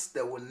ants,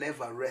 they will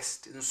never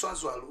rest. In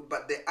Swazwalu,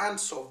 but the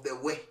ants of the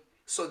way,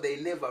 so they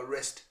never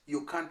rest.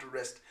 You can't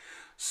rest.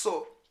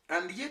 So,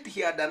 and yet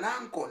he had an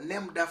uncle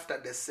named after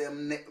the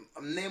same name,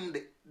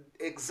 named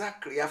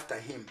exactly after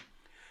him.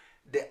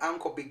 The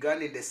uncle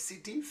began in the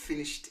city,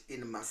 finished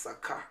in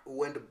Masaka,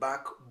 went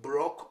back,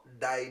 broke,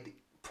 died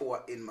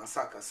poor in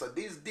Masaka. So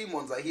these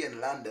demons are here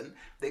in London.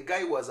 The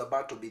guy was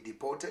about to be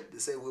deported. They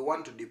say, we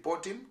want to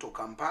deport him to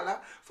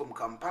Kampala. From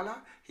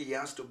Kampala, he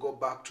has to go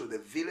back to the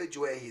village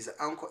where his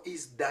uncle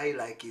is, die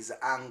like his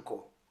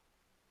uncle.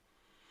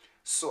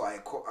 So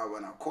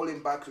when I call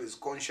him back to his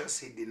conscious,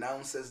 he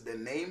denounces the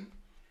name.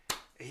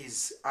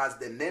 As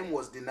the name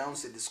was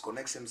denounced, he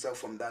disconnects himself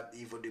from that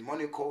evil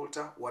demonic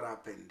altar. What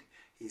happened?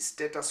 His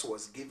status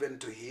was given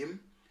to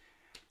him.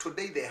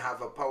 Today they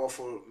have a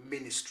powerful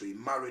ministry,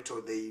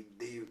 marital.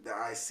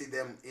 I see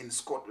them in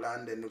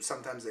Scotland, and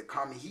sometimes they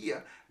come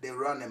here. They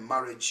run a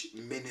marriage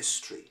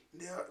ministry.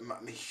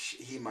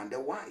 Him and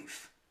the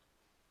wife.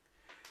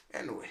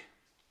 Anyway,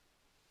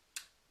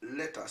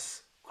 let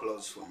us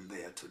close from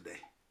there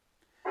today.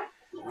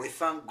 We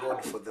thank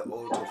God for the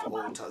altar of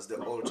altars,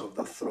 the altar of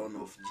the throne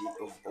of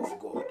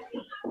God.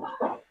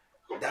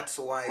 That's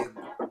why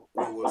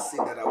we will see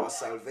that our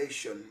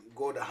salvation,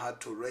 God had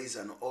to raise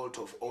an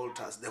altar of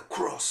altars, the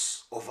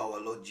cross of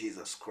our Lord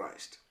Jesus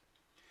Christ.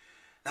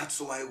 That's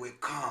why we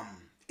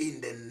come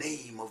in the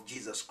name of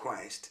Jesus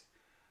Christ,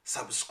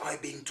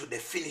 subscribing to the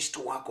finished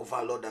work of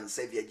our Lord and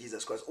Savior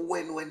Jesus Christ.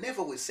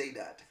 Whenever we say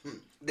that,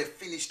 the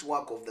finished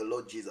work of the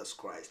Lord Jesus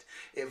Christ,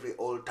 every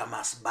altar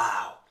must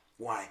bow.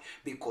 Why?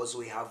 Because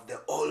we have the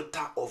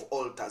altar of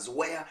altars,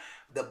 where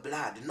the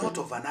blood, not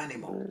of an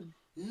animal,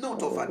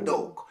 not of a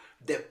dog,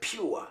 the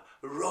pure,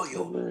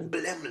 royal,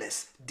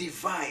 blameless,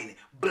 divine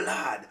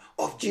blood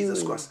of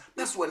Jesus Christ.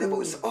 That's whenever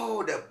we say,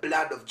 oh, the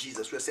blood of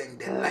Jesus, we're saying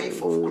the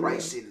life of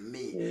Christ in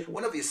me.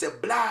 Whenever you say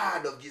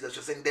blood of Jesus,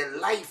 you're saying the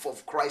life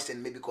of Christ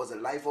in me, because the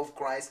life of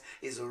Christ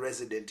is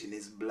resident in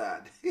his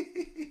blood.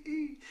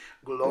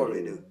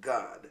 Glory to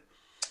God.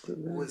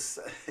 We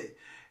say,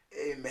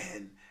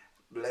 amen.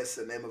 Bless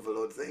the name of the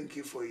Lord. Thank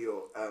you for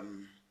your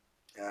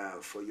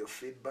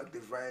feedback.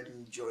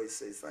 Divine Joy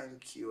says,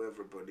 thank you,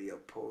 everybody,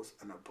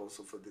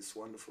 apostle, for this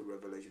wonderful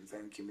revelation.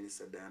 Thank you,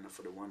 Minister Diana,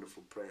 for the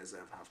wonderful prayers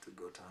I have to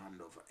go to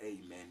hand over.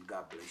 Amen.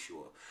 God bless you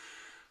all.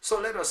 So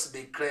let us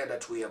declare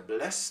that we are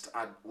blessed,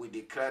 and we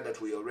declare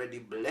that we are already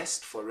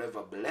blessed,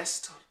 forever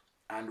blessed,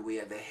 and we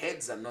are the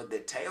heads and not the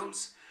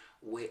tails.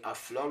 We are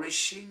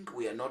flourishing.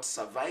 We are not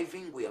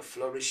surviving. We are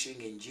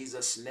flourishing in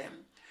Jesus'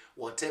 name.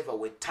 Whatever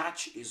we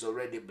touch is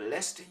already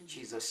blessed in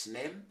Jesus'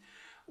 name.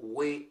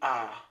 We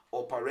are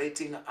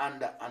operating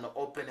under an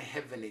open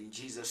heaven in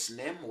Jesus'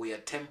 name. We are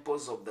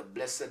temples of the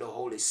blessed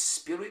Holy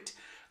Spirit.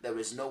 There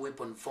is no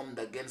weapon formed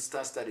against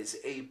us that is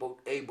able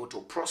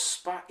to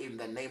prosper in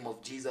the name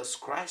of Jesus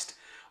Christ.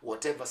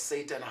 Whatever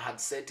Satan had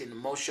set in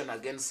motion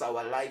against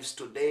our lives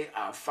today,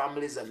 our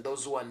families and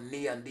those who are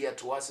near and dear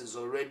to us, is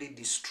already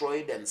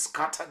destroyed and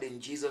scattered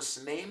in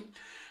Jesus' name,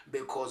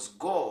 because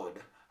God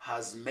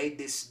has made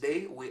this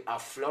day. We are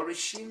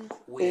flourishing.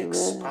 We are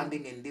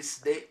expanding in this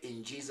day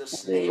in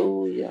Jesus'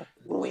 name.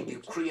 We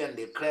decree and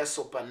declare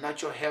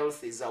supernatural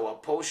health is our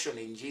portion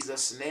in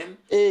Jesus' name.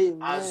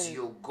 Amen. As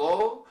you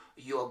go,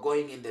 you are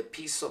going in the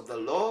peace of the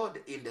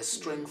Lord, in the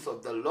strength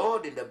of the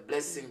Lord, in the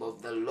blessing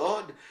of the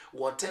Lord.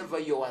 Whatever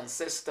your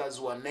ancestors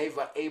were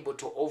never able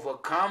to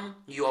overcome,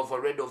 you have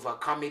already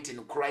overcome it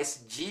in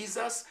Christ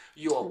Jesus.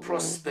 You are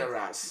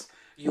prosperous.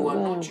 You are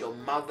not your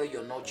mother,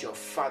 you're not your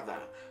father.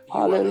 You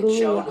are the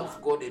child of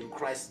God in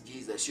Christ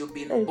Jesus. You've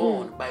been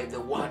born by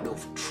the word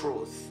of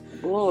truth.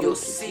 Your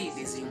seed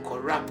is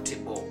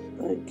incorruptible.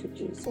 Thank you,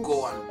 Jesus.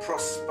 Go and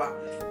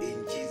prosper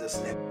in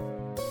Jesus' name.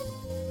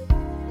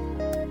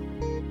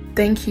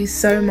 Thank you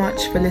so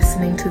much for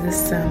listening to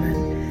this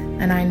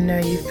sermon, and I know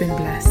you've been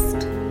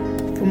blessed.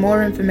 For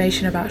more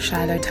information about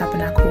Shiloh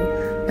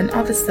Tabernacle and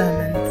other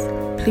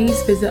sermons, please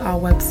visit our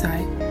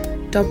website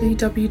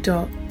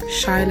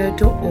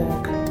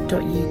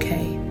www.shiloh.org.uk.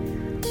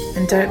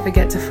 And don't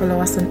forget to follow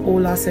us on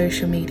all our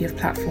social media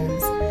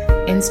platforms,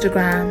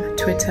 Instagram,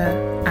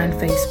 Twitter and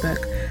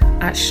Facebook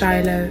at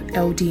Shiloh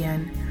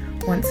LDN.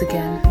 Once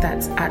again,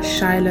 that's at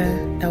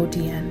Shiloh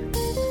LDN.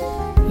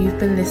 You've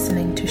been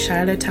listening to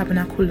Shiloh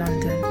Tabernacle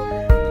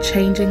London,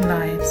 changing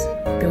lives,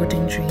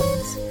 building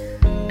dreams.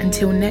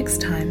 Until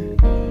next time,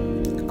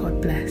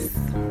 God bless.